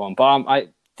let's drop on. But I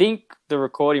think the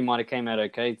recording might have came out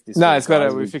okay. This week, It's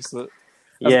better. We fixed it.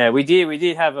 Yeah, we did. We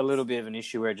did have a little bit of an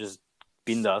issue where it just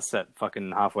binned us at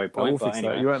fucking halfway point. We'll fix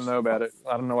anyway. that. You won't know about it.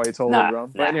 I don't know why you told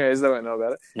everyone. But anyways, they won't know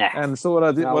about it. Nah. And so what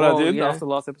I did after the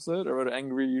last episode, I wrote an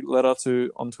angry letter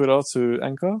on Twitter to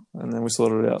Anchor, and then we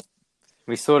sorted it out.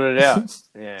 We sorted it out.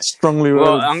 Yeah. Strongly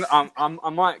worded. Well, I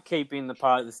might keep in the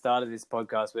part at the start of this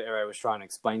podcast where Ere was trying to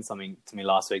explain something to me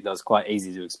last week that was quite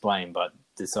easy to explain, but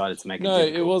decided to make it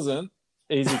difficult. No, it wasn't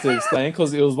easy to explain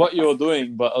because it was what you were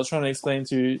doing, but I was trying to explain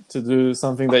to you to do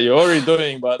something that you're already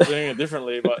doing, but doing it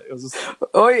differently. But it was just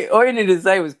all you needed to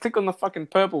say was click on the fucking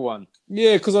purple one.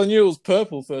 Yeah, because I knew it was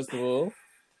purple first of all,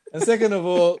 and second of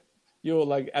all, you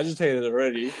were agitated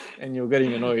already, and you were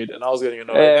getting annoyed, and I was getting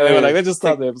annoyed. And they were like, "Let's just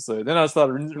start the episode." Then I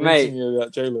started rinsing you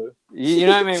about J-Lo. You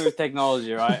know me with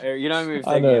technology, right? You know me with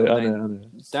technology. I know.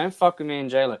 Don't fuck with me and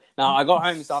J-Lo. Now I got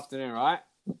home this afternoon, right?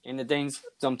 In the Dean's,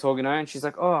 I'm talking to her, and she's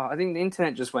like, "Oh, I think the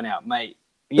internet just went out, mate."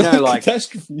 You know,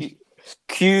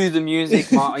 cue the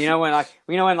music. You know when it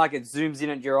zooms in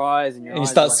at your eyes and you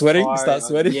start sweating. You start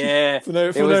sweating. Yeah, for no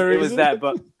reason. It was that,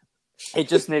 but it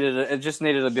just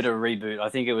needed a bit of a reboot. I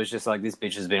think it was just like this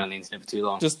bitch has been on the internet for too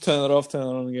long. Just turn it off, turn it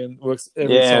on again. Works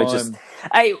every time.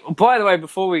 Hey, by the way,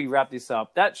 before we wrap this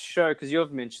up, that show, because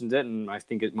you've mentioned it, and I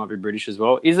think it might be British as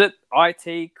well. Is it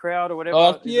IT Crowd or whatever?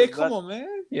 Oh yeah, come on, man.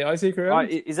 Yeah, IT Crowd.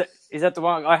 Is that the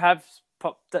one I have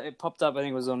popped up? I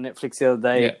think it was on Netflix the other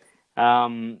day. Yeah.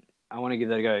 I want to give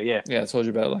that a go. Yeah. Yeah, I told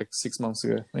you about it like 6 months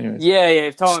ago. Anyways. Yeah,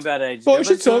 you've told me about it ages Well, ago. you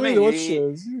should But tell what I me to mean, watch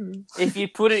shows. if you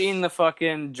put it in the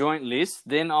fucking joint list,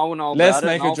 then I'll know Let's about it.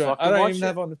 make and a I'll joint. fucking I don't watch even it.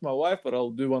 have one with my wife, but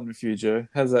I'll do one with you, Joe.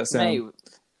 How does that sound? Mate,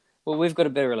 well, we've got a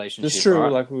better relationship. It's true.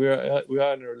 Right? Like we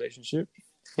are in a relationship.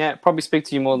 Yeah, probably speak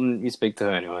to you more than you speak to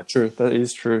her anyway. True. That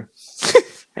is true.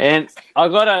 And I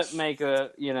gotta make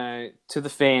to the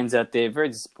fans out there, very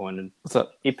disappointed. What's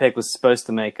up? IPEC was supposed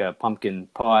to make a pumpkin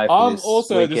pie for I'm this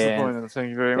also weekend. disappointed. Thank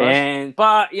you very much. But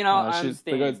I The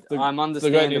understand. I'm girl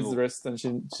understandable. needs the rest, and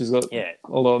she's got Yeah.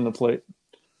 a lot on the plate.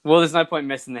 Well, there's no point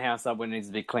messing the house up when it needs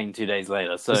to be cleaned 2 days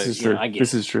later. So This is true. I get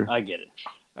This it. is true. I get it.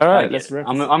 All I right, get let's it. wrap.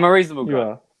 I'm a reasonable You guy.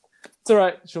 are. It's all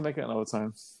right. She'll make it another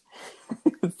time.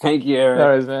 Thank you, Eric. All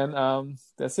right, man.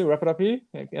 That's it. Wrap it up here.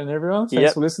 And everyone, thanks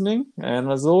Yep. for listening.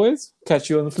 And as always, catch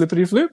you on the flippity flip.